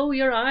show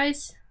your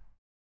eyes?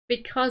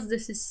 Because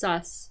this is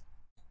sus.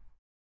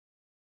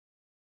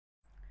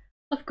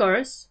 Of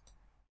course.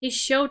 He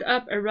showed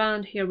up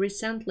around here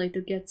recently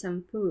to get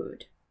some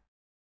food.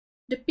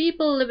 The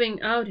people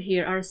living out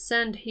here are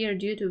sent here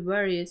due to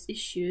various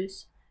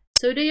issues,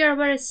 so they are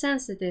very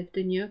sensitive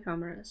to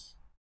newcomers.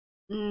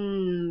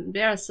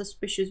 They are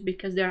suspicious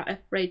because they are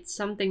afraid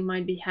something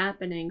might be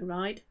happening,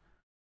 right?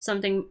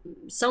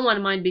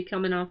 Someone might be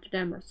coming after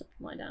them or something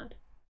like that.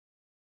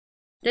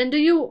 Then do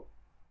you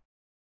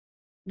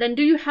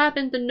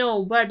happen to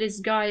know where this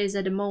guy is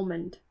at the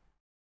moment?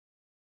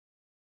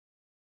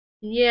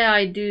 Yeah,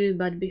 I do,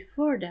 but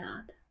before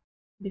that,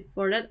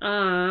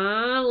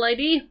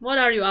 lady, what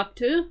are you up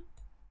to?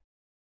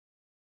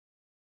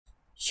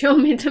 Show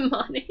me the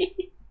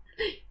money.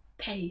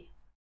 Pay.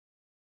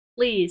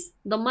 Please,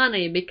 the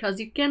money,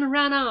 because you can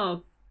run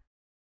off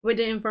with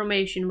the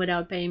information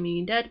without paying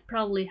me. That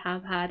probably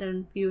have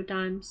happened a few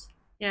times.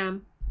 Yeah,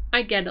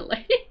 I get it,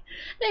 lady.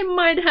 They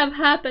might have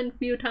happened a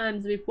few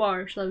times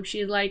before, so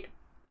she's like,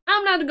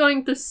 I'm not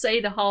going to say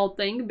the whole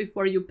thing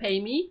before you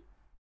pay me.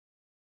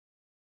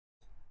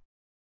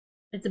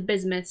 It's a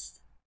business.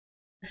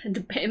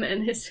 The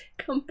payment is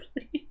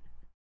complete.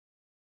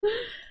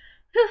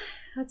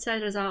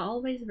 Outsiders are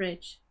always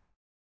rich.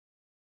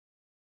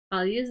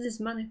 I'll use this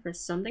money for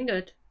something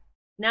good.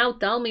 Now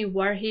tell me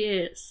where he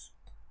is.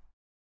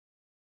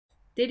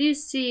 Did you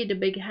see the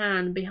big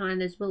hand behind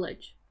this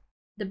village?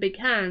 The big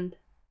hand?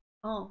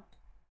 Oh.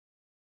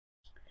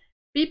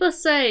 People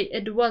say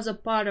it was a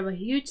part of a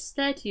huge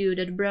statue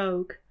that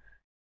broke,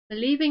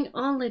 leaving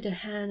only the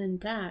hand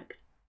intact.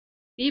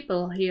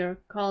 People here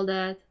call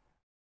that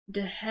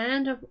the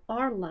Hand of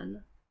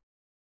Orlan.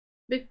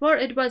 Before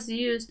it was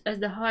used as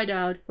the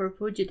hideout for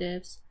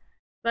fugitives,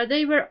 but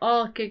they were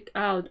all kicked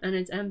out and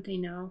it's empty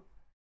now.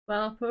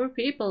 Well, poor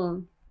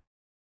people.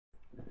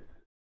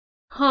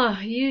 Huh,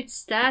 huge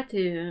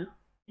statue.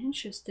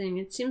 Interesting.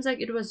 It seems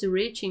like it was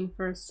reaching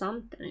for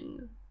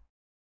something.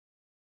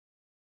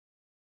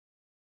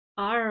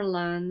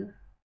 Arlan.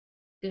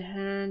 The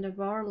Hand of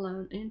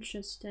Arlan.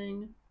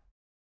 Interesting.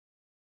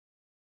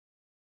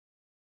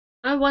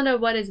 I wonder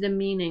what is the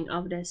meaning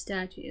of the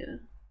statue.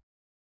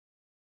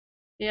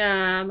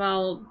 Yeah,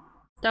 well,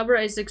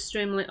 Tabra is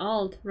extremely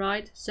old,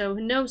 right? So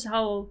who knows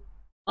how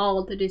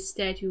old this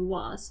statue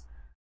was.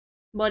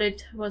 What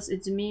it was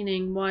its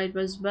meaning, why it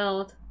was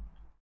built.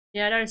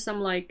 Yeah, there's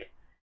some like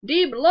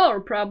deep lore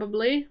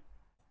probably,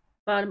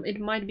 but it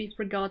might be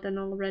forgotten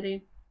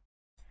already.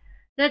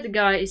 That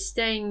guy is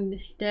staying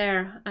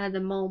there at the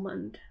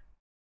moment.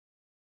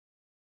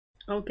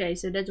 Okay,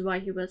 so that's why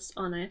he was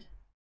on it.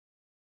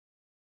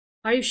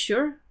 Are you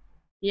sure?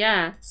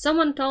 Yeah,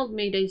 someone told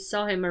me they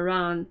saw him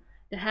around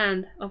the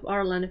Hand of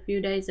Arlan a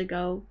few days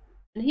ago,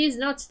 and he's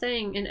not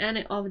staying in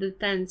any of the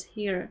tents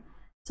here,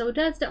 so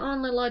that's the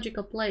only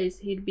logical place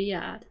he'd be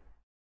at.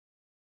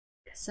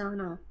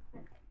 Kasana.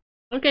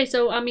 Okay,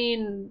 so I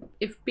mean,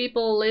 if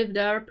people lived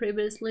there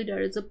previously,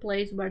 there is a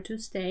place where to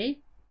stay.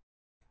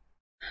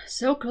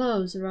 So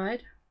close,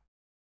 right?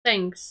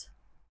 Thanks.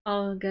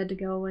 I'll get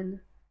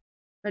going.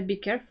 But be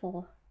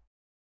careful.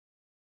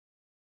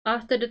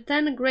 After the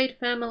 10 great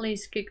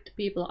families kicked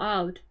people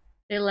out,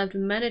 they left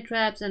many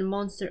traps and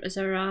monsters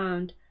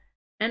around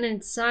and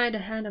inside the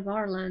hand of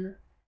Arlen,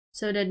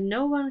 so that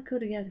no one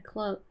could get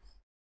close.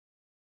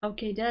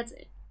 Okay, that's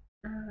it.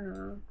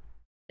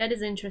 That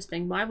is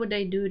interesting. Why would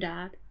they do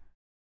that?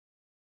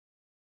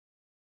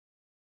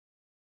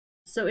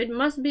 So it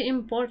must be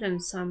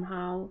important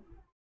somehow.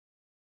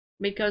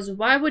 Because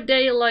why would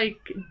they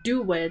like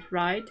do it,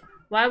 right?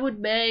 Why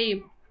would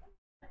they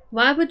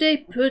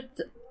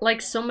put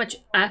like so much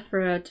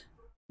effort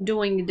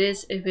doing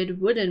this if it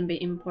wouldn't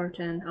be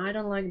important? I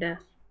don't like that.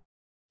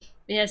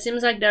 Yeah, it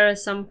seems like there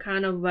is some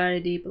kind of very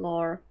deep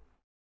lore.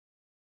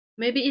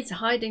 Maybe it's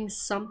hiding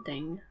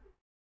something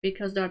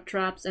because there are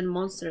traps and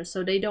monsters,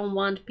 so they don't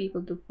want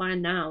people to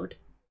find out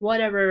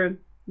whatever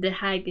the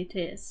heck it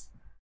is.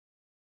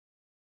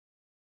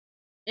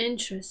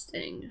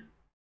 Interesting.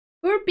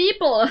 Poor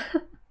people!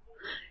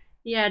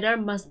 Yeah, there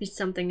must be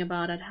something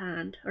about that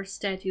hand or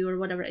statue or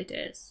whatever it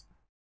is.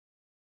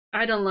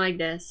 I don't like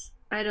this.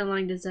 I don't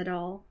like this at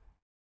all.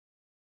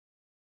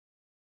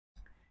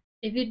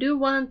 If you do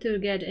want to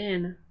get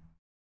in,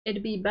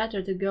 it'd be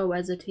better to go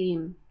as a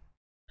team.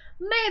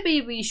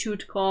 Maybe we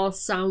should call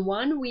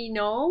someone we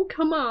know.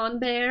 Come on,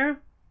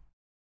 Bear.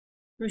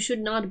 We should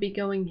not be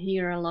going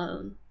here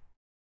alone.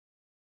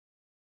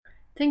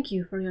 Thank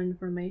you for your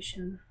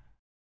information.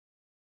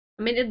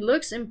 I mean, it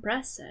looks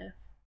impressive.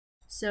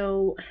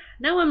 So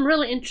now I'm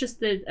really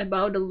interested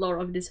about the lore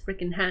of this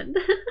freaking hand.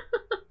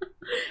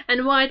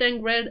 And why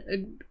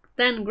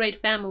 10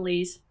 great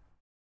families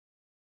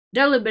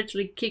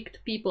deliberately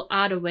kicked people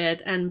out of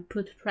it and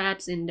put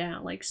traps in there.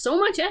 Like, so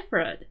much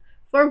effort.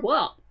 For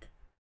what?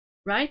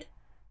 Right?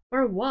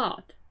 For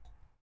what?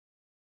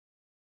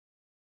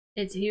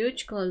 It's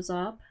huge close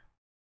up.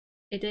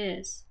 It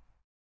is.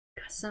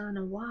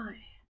 Kasana, why?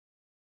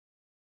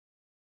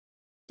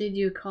 Did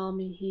you call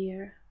me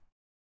here?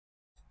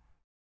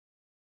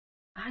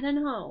 I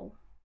don't know.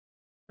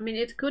 I mean,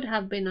 it could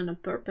have been on a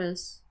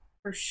purpose,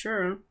 for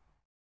sure.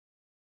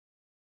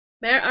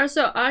 Bear,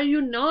 also, are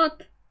you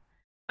not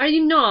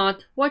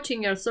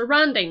watching your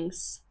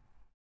surroundings?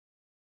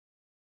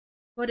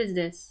 What is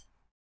this?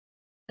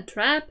 A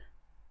trap?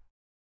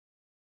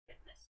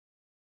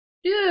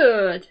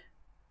 Dude!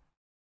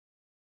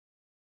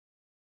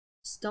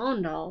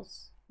 Stone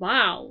dolls.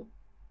 Wow.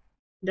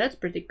 That's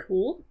pretty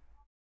cool.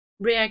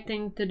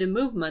 Reacting to the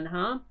movement,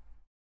 huh?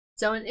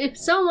 So if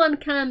someone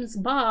comes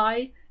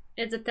by,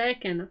 it's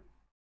attacking.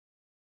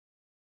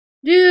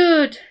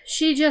 Dude,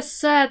 she just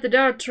said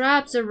there are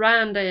traps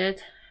around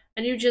it,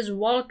 and you just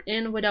walk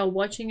in without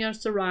watching your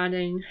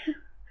surrounding.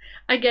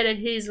 I get it,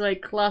 he's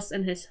like lost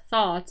in his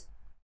thoughts.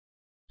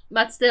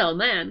 But still,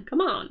 man,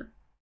 come on.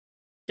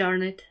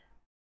 Darn it.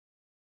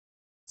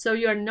 So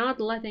you're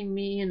not letting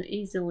me in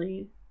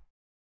easily.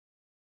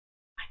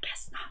 I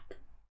guess not.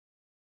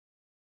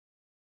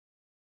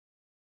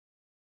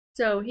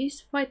 So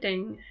he's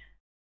fighting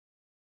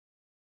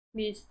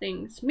these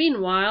things.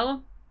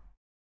 Meanwhile,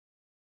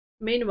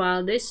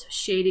 this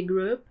shady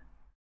group.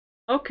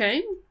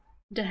 Okay,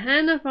 the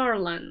Hand of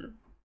Arlan.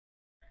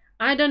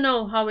 I don't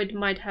know how it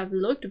might have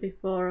looked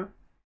before,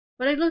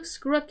 but it looks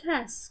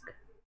grotesque,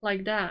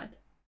 like that.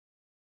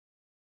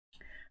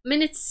 I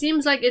mean, it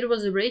seems like it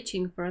was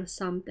reaching for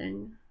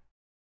something.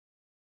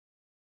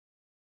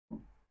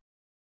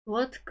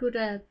 What could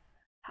have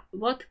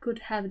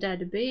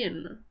that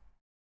been?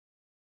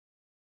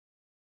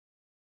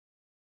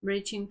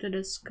 Reaching to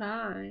the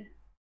sky.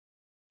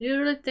 Do you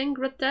really think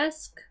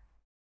grotesque?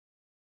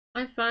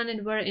 I find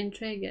it very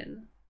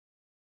intriguing.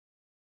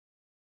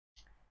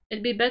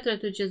 It'd be better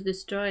to just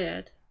destroy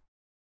it.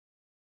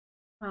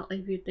 Well,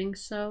 if you think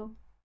so.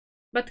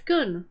 But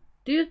Kun,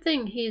 do you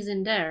think he's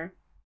in there?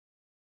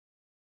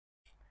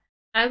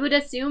 I would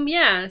assume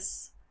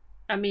yes.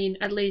 I mean,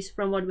 at least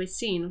from what we've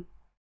seen.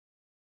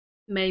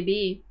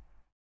 Maybe.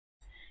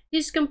 He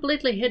has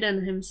completely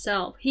hidden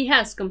himself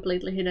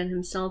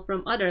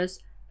from others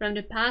from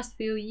the past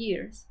few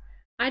years.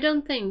 I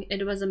don't think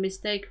it was a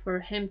mistake for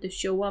him to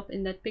show up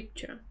in that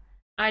picture.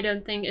 I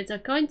don't think it's a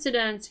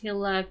coincidence he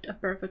left a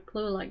perfect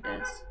clue like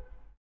this.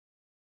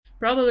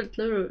 Probably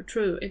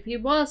true. If he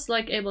was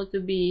like able to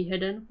be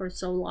hidden for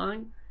so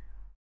long.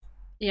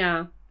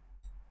 Yeah.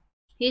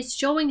 He's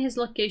showing his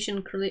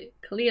location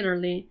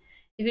clearly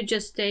if you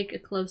just take a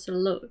closer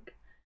look.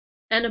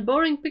 And a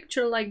boring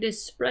picture like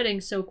this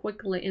spreading so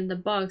quickly in the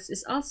box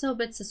is also a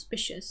bit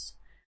suspicious.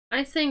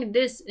 I think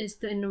this is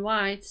to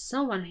invite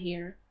someone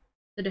here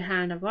to the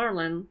Hand of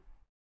Arlen.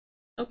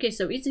 Okay,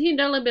 so is he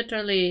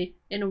deliberately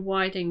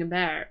inviting a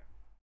bear?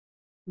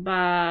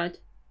 But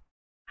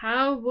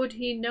how would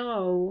he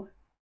know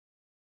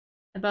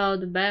about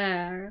the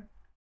bear?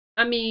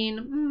 I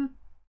mean,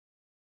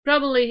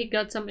 probably he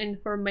got some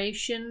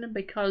information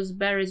because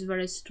bear is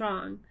very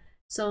strong.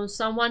 So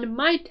someone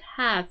might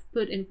have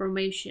put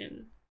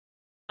information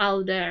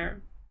out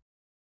there.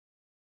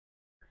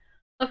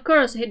 Of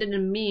course, he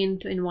didn't mean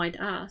to invite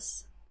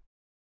us.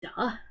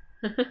 Duh.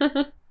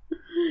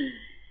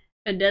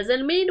 It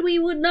doesn't mean we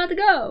would not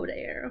go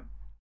there.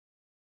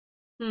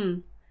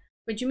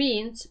 Which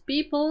means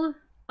people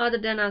other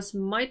than us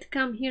might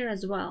come here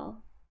as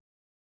well.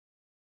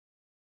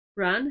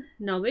 Run,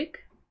 Novik.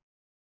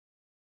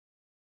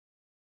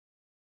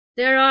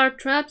 There are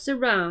traps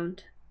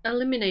around.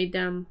 Eliminate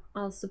them.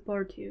 I'll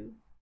support you.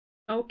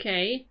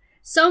 Okay.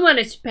 Someone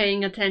is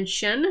paying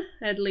attention,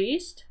 at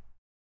least.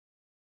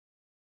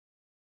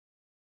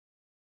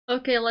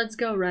 Okay, let's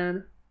go,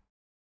 Ran.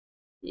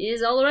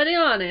 He's already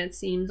on it,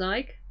 seems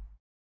like.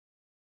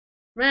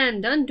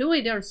 Ran, don't do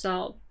it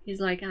yourself. He's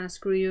like, ah,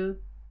 screw you.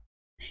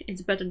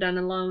 It's better than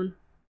alone.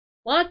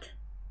 What?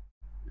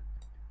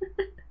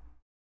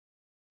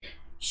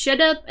 Shut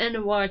up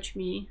and watch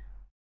me.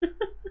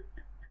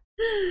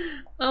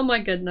 Oh my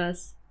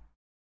goodness.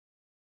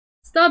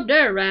 Stop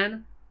there,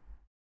 Ran.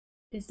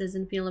 This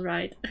doesn't feel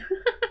right.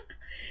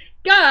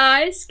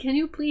 Guys, can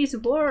you please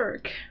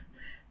work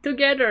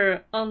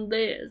together on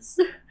this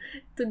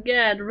to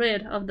get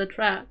rid of the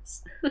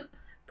traps?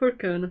 Poor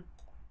Kun.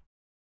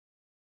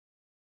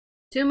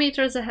 2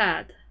 meters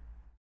ahead.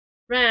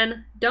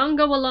 Ran, don't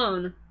go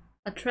alone.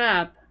 A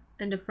trap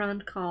in the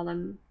front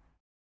column.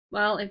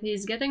 Well, if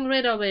he's getting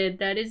rid of it,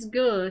 that is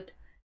good.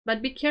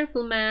 But be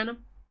careful, man.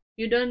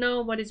 You don't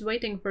know what is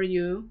waiting for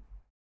you.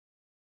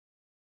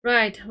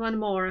 Right, one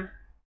more.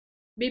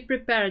 Be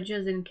prepared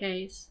just in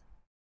case.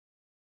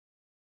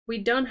 We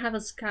don't have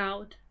a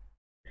scout.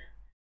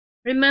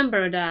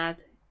 Remember that.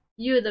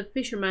 You, the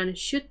fisherman,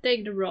 should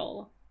take the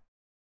role.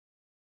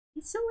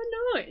 He's so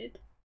annoyed.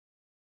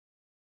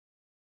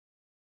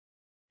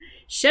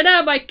 Shut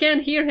up, I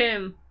can't hear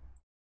him.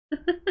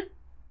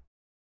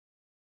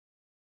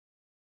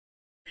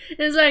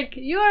 It's like,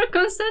 you are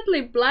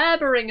constantly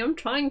blabbering. I'm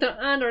trying to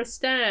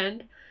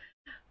understand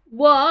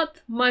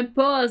what my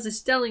boss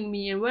is telling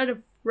me and where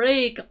the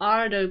freak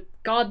are the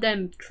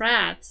goddamn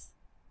traps.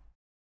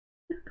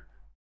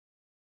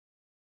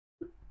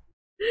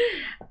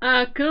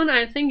 Kun,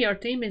 I think your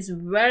team is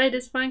very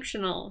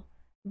dysfunctional.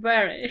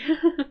 Very.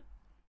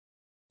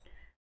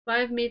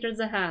 5 meters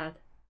ahead.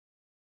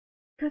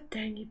 God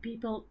dang you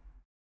people.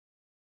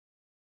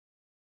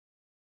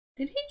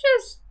 Did he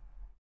just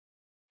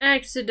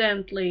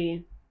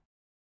accidentally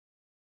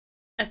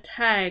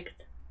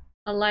attacked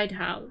a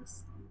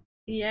lighthouse?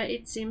 Yeah,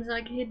 it seems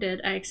like he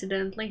did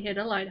accidentally hit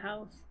a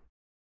lighthouse.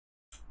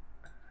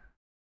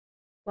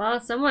 Well,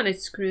 someone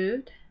is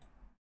screwed.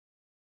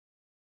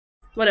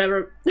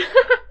 Whatever.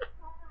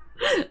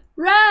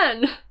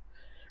 Run!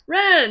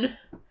 Run!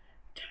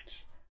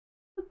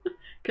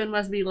 Kun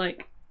must be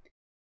like,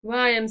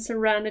 why I'm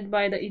surrounded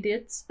by the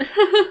idiots.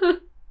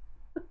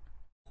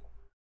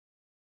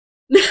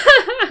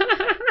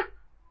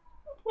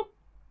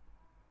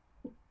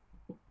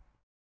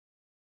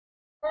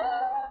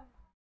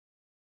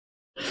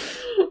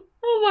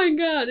 Oh my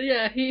god,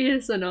 yeah, he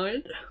is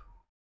annoyed.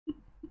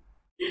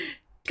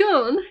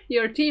 Kun,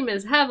 your team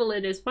is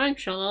heavily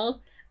dysfunctional.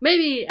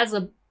 Maybe as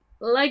a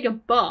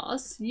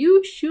boss,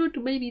 you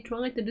should maybe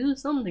try to do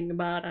something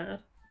about it.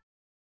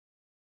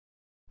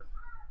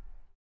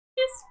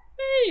 His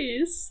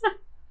face.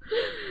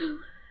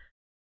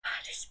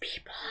 These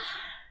people.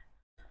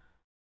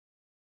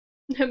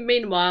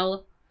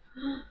 Meanwhile,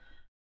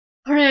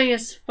 Orion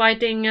is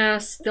fighting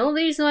still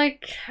these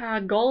like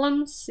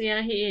golems.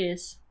 Yeah, he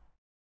is.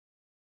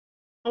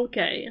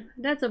 Okay,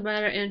 that's a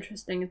very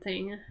interesting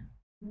thing,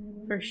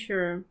 for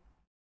sure.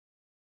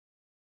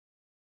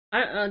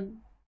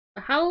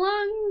 How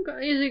long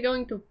is he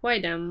going to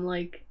fight them?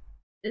 Like,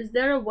 is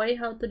there a way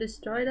how to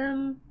destroy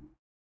them?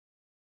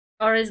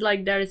 Or is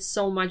like there is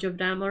so much of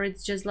them, or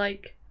it's just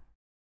like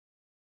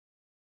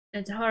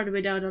it's hard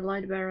without a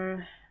light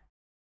bearer?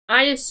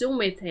 I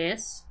assume it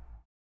is.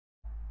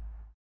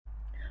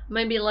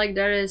 Maybe like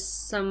there is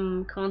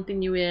some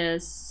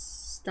continuous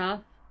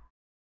stuff,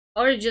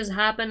 or it just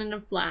happened in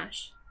a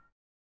flash.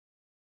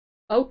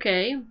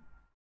 Okay.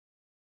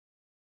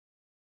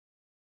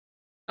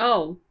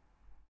 Oh.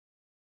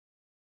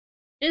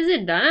 Is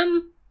it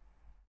them?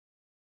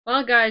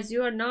 Well, guys,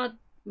 you are not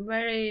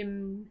very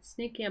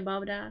sneaky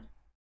about that.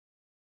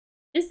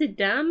 Is it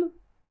them?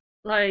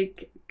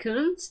 Like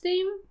Kun's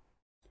team?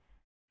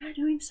 They're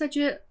doing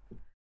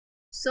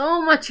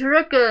so much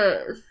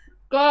ruckus,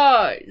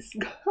 guys.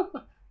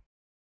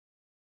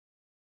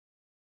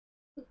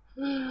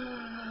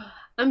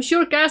 I'm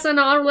sure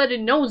Kasana already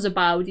knows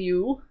about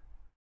you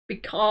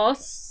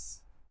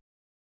because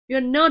you're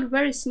not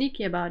very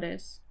sneaky about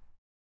this.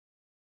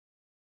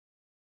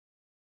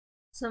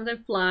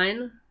 Something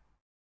flying.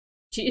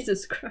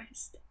 Jesus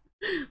Christ.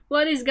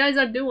 What these guys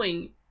are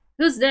doing?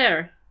 Who's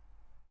there?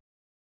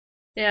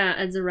 Yeah,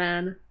 it's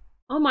Ran.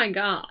 Oh my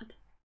god.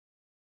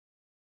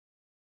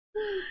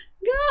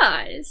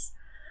 Guys!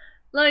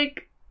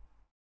 Like,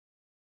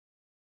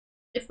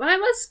 if I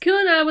was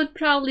Kun, I would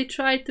probably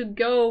try to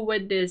go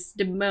with this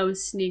the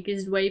most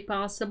sneakiest way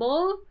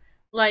possible.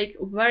 Like,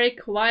 very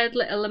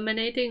quietly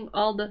eliminating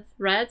all the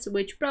threats,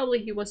 which probably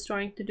he was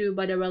trying to do,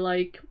 but they were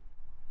like,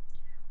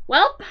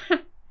 well,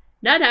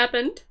 that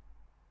happened.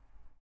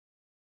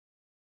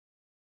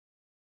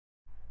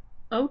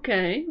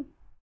 Okay.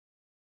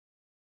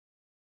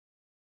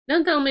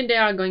 Don't tell me they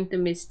are going to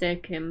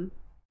mistook him.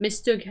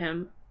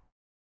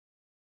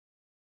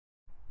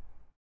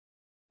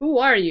 Who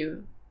are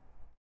you?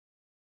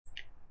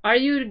 Are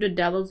you the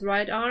devil's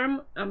right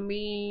arm? I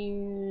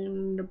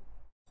mean,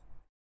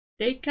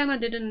 they kinda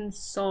didn't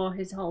saw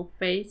his whole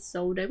face,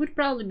 so they would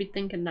probably be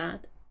thinking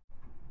that.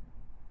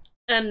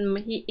 And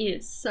he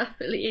is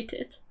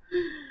affiliated.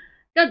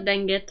 God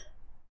dang it.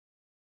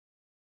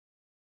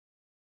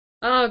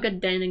 Oh, god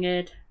dang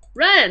it.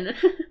 Ren!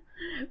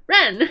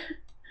 Ren!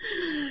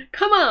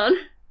 Come on!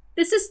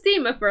 This is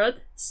team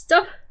effort.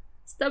 Stop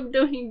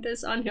doing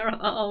this on your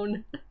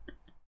own.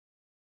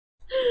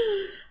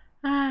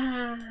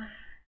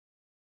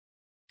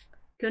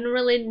 Couldn't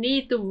really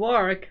need to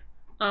work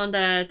on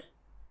that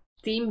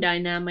team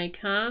dynamic,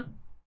 huh?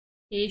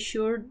 He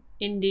sure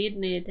indeed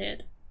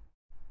needed.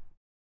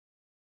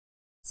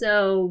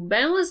 So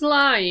Ben was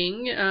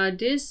lying.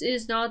 This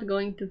is not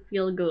going to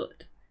feel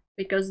good.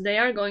 Because they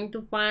are going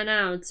to find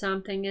out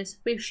something is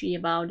fishy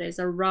about this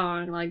or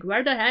wrong. Like,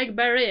 where the heck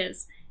Bear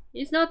is?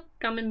 He's not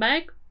coming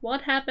back.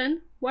 What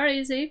happened? Where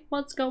is he?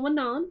 What's going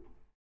on?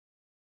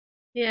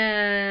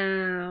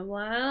 Yeah,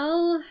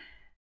 well,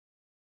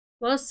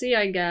 we'll see,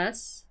 I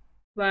guess.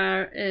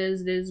 Where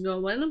is this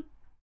going?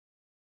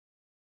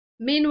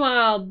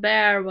 Meanwhile,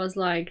 Bear was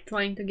like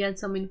trying to get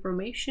some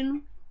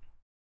information.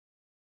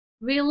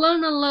 We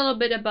learn a little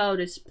bit about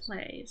this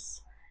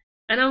place.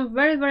 And I'm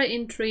very, very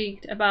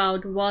intrigued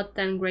about what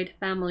 10 Great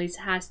Families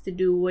has to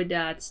do with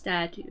that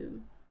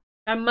statue.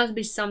 There must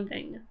be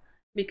something.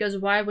 Because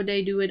why would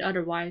they do it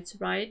otherwise,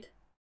 right?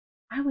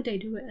 Why would they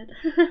do it?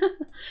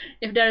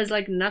 If there is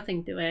like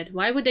nothing to it,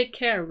 why would they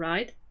care,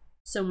 right?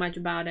 So much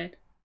about it.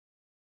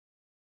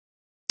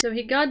 So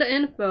he got the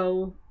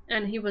info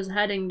and he was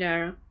heading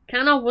there.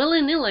 Kinda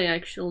willy-nilly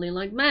actually,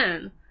 like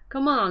man,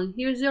 come on,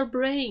 use your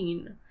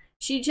brain.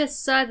 She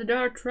just said there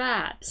are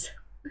traps.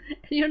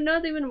 You're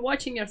not even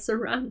watching your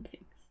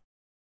surroundings.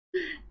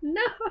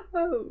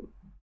 No!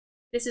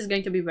 This is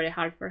going to be very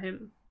hard for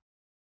him.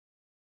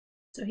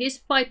 So he's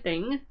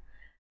fighting.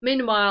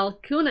 Meanwhile,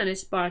 Kun and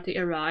his party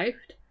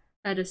arrived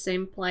at the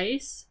same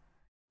place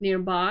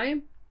nearby.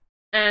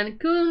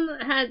 And Kun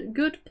had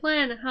good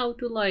plan how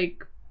to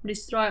like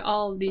destroy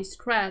all these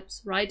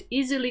traps, right?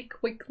 Easily,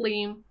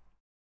 quickly,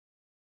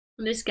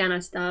 this kind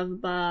of stuff,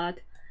 but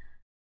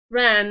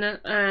Ren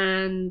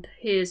and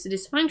his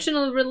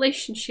dysfunctional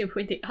relationship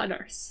with the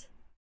others.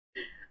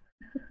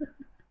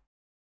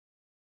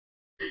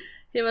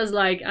 He was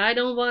like, I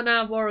don't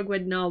wanna work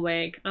with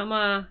Norway,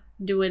 I'ma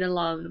do it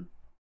alone.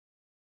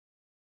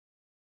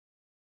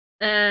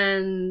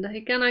 And he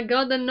kinda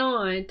got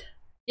annoyed.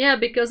 Yeah,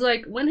 because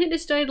like when he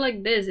destroyed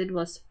like this, it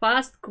was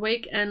fast,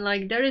 quick, and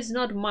like there is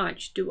not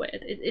much to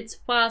it. It's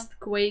fast,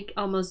 quick,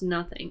 almost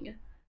nothing.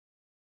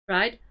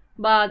 Right?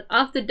 But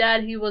after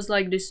that, he was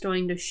like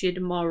destroying the shit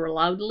more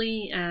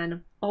loudly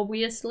and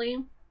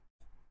obviously.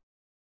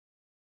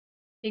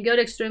 He got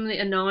extremely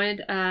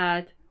annoyed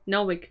at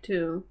Novik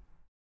too.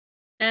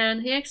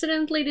 And he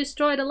accidentally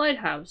destroyed a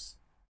lighthouse.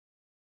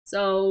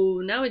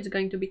 So now it's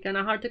going to be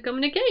kinda hard to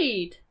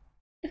communicate.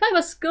 If I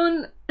was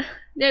Kun,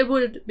 they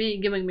would be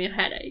giving me a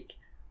headache.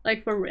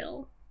 Like for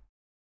real.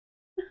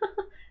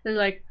 It's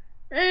like,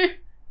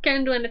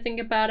 can't do anything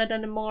about it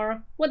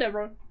anymore.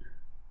 Whatever.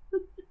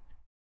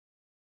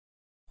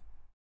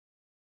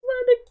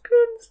 Look at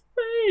Kun's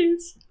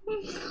face.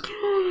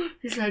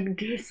 He's like,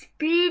 these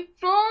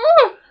people.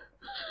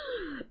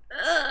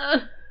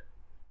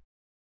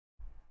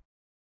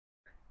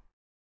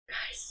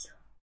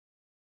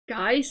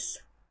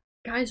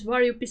 Guys, why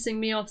are you pissing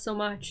me off so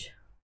much?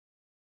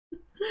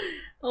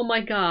 Oh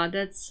my god,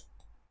 that's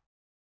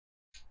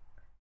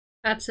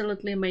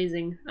absolutely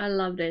amazing. I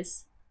love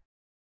this.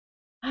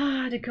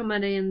 Ah, the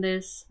comedy in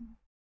this.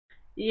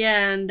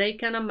 Yeah, and they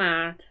kinda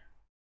mad.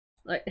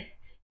 Like,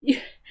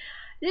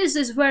 this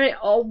is very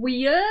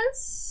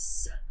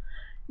obvious.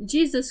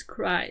 Jesus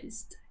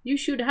Christ, you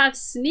should have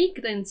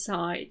sneaked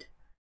inside,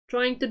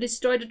 trying to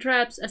destroy the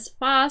traps as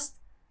fast,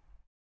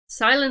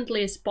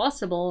 silently as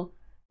possible,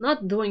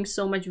 not doing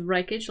so much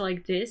wreckage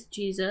like this,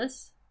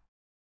 Jesus.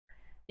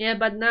 Yeah,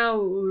 but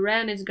now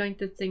Ren is going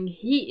to think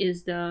he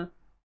is the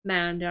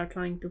man they are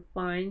trying to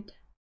find.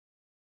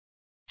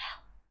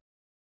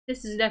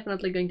 This is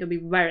definitely going to be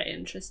very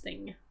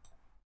interesting.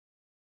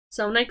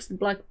 So next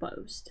blog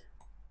post.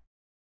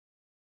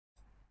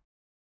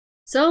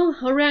 So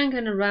Horang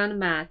and Ran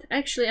met.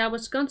 Actually, I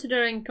was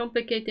considering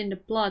complicating the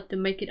plot to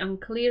make it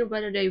unclear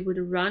whether they would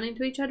run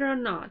into each other or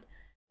not,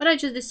 but I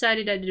just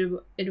decided that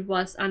it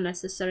was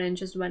unnecessary and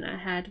just went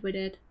ahead with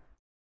it.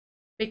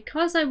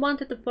 Because I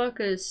wanted to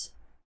focus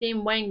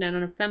Team Wangdan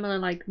on a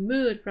family-like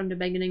mood from the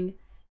beginning,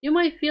 you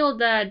might feel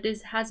that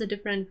this has a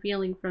different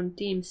feeling from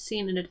teams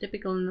seen in the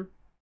typical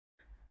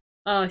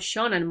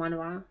shonen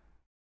manhwa.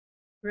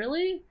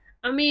 Really?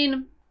 I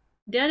mean,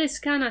 that is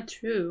kinda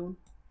true.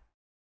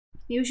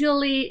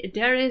 Usually,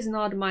 there is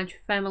not much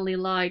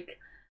family-like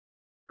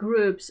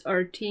groups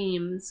or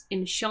teams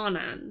in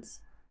shonens.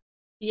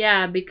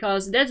 Yeah,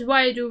 because that's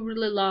why I do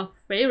really love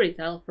Fairy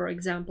Tail, for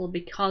example,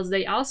 because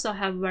they also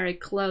have very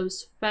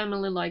close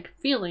family-like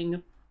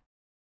feeling.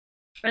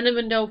 And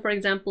even though, for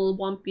example,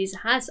 One Piece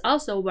has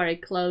also very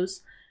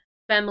close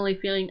family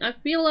feeling, I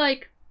feel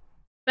like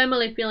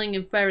family feeling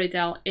in Fairy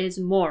Tail is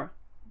more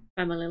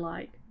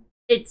family-like.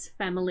 It's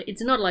family.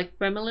 It's not like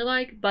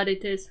family-like, but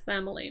it is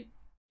family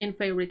in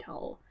Fairy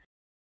Tail.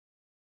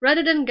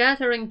 Rather than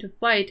gathering to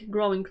fight,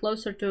 growing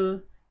closer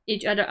to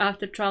each other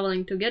after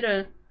traveling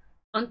together,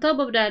 on top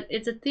of that,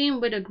 it's a team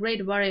with a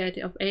great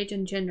variety of age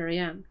and gender,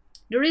 yeah.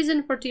 The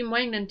reason for Team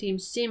Wangnan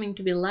teams seeming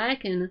to be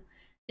lacking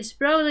is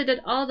probably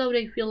that although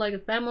they feel like a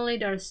family,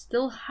 they are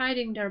still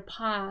hiding their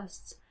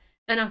pasts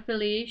and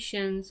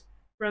affiliations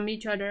from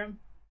each other.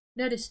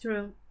 That is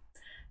true.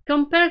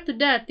 Compared to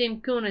that, Team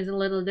Kun is a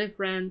little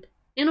different.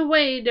 In a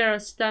way, they're a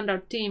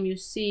standard team you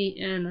see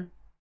in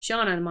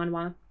shonen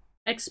manhwa.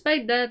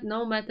 Expect that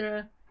no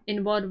matter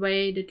in what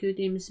way the two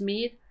teams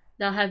meet,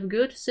 they'll have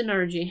good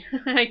synergy.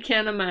 I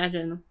can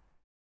imagine.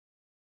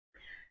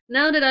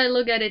 Now that I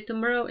look at it,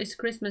 tomorrow is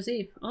Christmas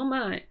Eve. Oh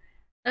my.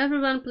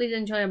 Everyone please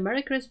enjoy a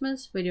Merry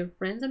Christmas with your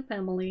friends and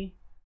family.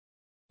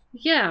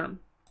 Yeah.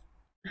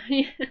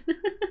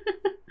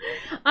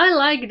 I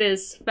like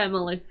this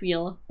family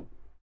feel.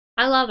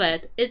 I love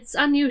it. It's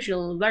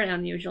unusual, very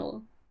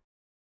unusual.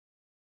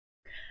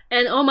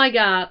 And oh my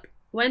god,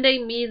 when they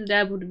meet,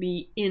 that would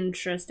be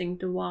interesting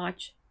to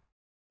watch.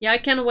 Yeah, I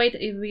can't wait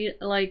if we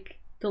like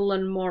to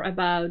learn more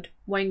about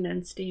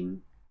Wangnan's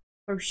team.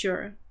 For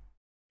sure.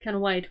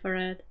 Can't wait for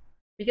it.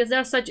 Because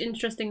they're such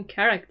interesting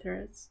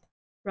characters,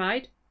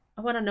 right?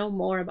 I want to know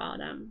more about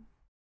them.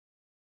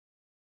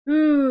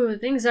 Ooh,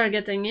 things are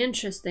getting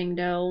interesting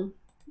though,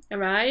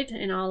 right?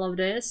 In all of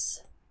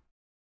this.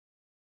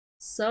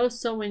 So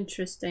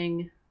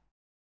interesting.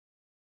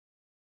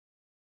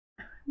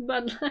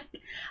 But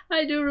like,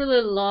 I do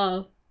really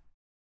love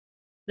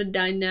the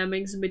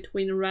dynamics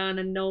between Ran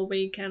and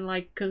Novik and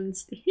like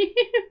Kunsti.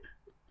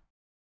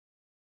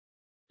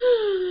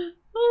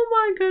 Oh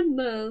my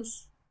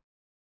goodness.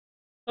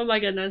 Oh my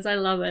goodness, I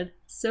love it.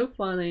 So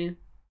funny.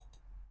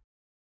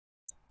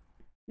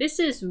 This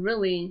is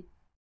really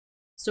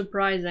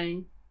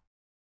surprising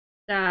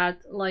that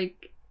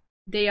like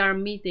they are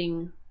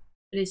meeting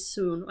this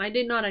soon. I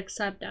did not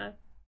accept that.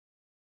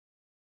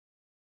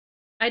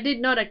 I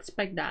did not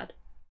expect that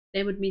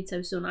they would meet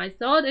so soon. I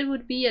thought it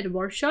would be at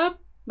workshop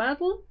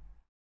battle,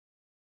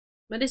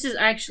 but this is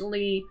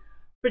actually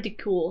pretty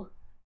cool.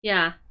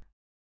 Yeah.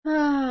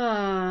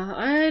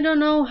 I don't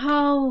know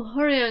how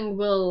Horyang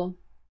will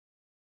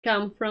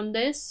come from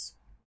this.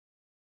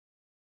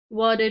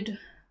 What it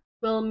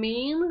will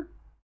mean,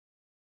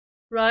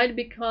 right?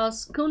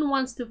 Because Kun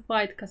wants to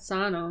fight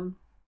Kasano,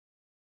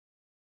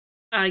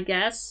 I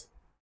guess.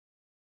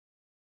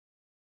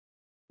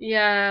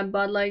 Yeah,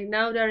 but like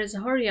now there is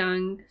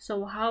Horyang,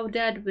 so how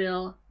that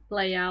will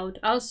play out.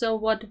 Also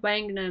what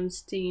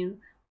Wangnam's team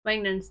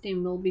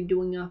will be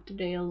doing after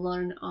they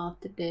learn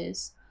after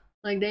this.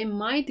 Like they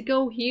might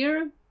go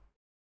here,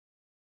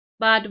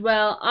 but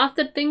well,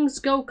 after things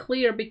go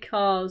clear,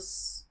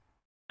 because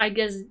I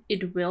guess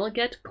it will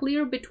get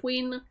clear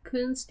between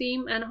Kun's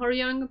team and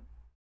Horyang.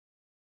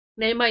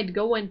 They might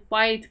go and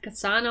fight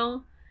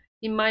Kasano.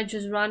 He might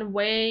just run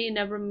away,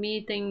 never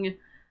meeting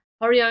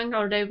Horyang,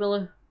 or they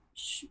will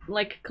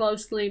like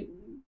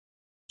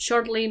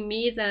shortly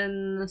meet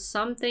and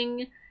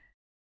something.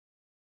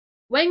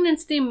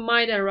 Wangnan's team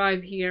might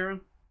arrive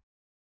here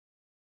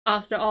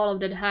after all of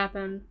that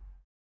happened.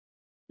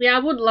 Yeah, I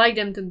would like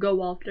them to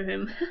go after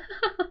him.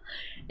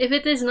 If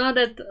it is not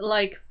that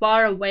like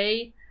far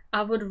away,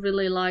 I would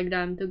really like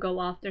them to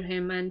go after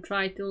him and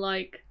try to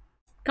like,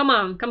 come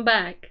on, come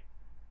back.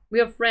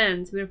 We're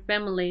friends, we're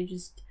family,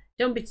 just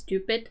don't be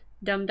stupid,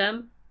 dum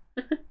dum.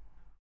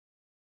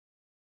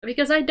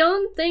 Because I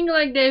don't think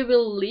like they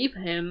will leave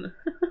him.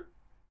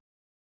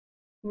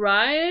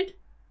 Right?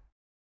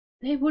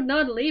 They would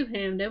not leave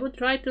him. They would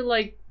try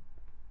to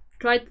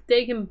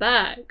take him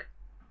back.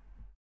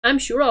 I'm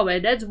sure of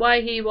it. That's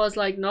why he was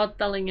like not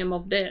telling them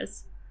of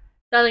this.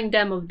 They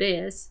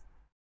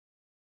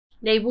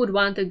would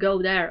want to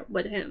go there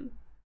with him.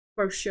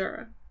 For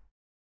sure.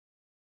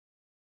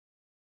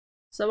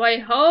 So I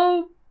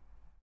hope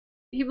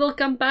he will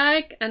come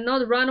back and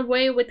not run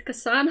away with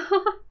Kasano.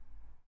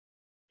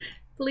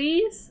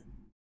 Please?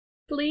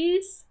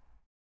 Please?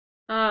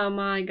 Oh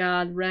my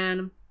god,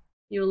 Ran.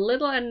 You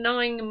little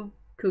annoying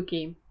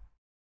cookie.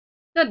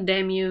 God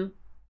damn you.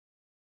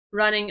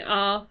 Running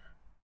off.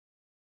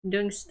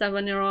 Doing stuff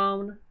on your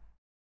own.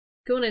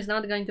 Kun is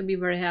not going to be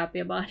very happy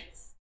about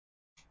this.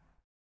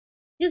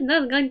 He's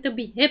not going to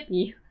be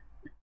happy.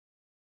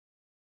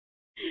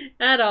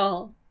 At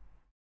all.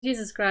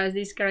 Jesus Christ,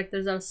 these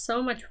characters are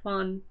so much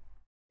fun.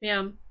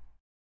 Yeah.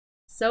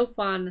 So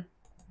fun.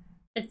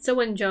 It's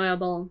so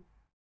enjoyable.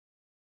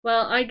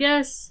 Well, I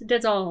guess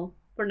that's all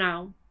for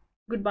now.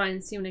 Goodbye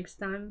and see you next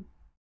time.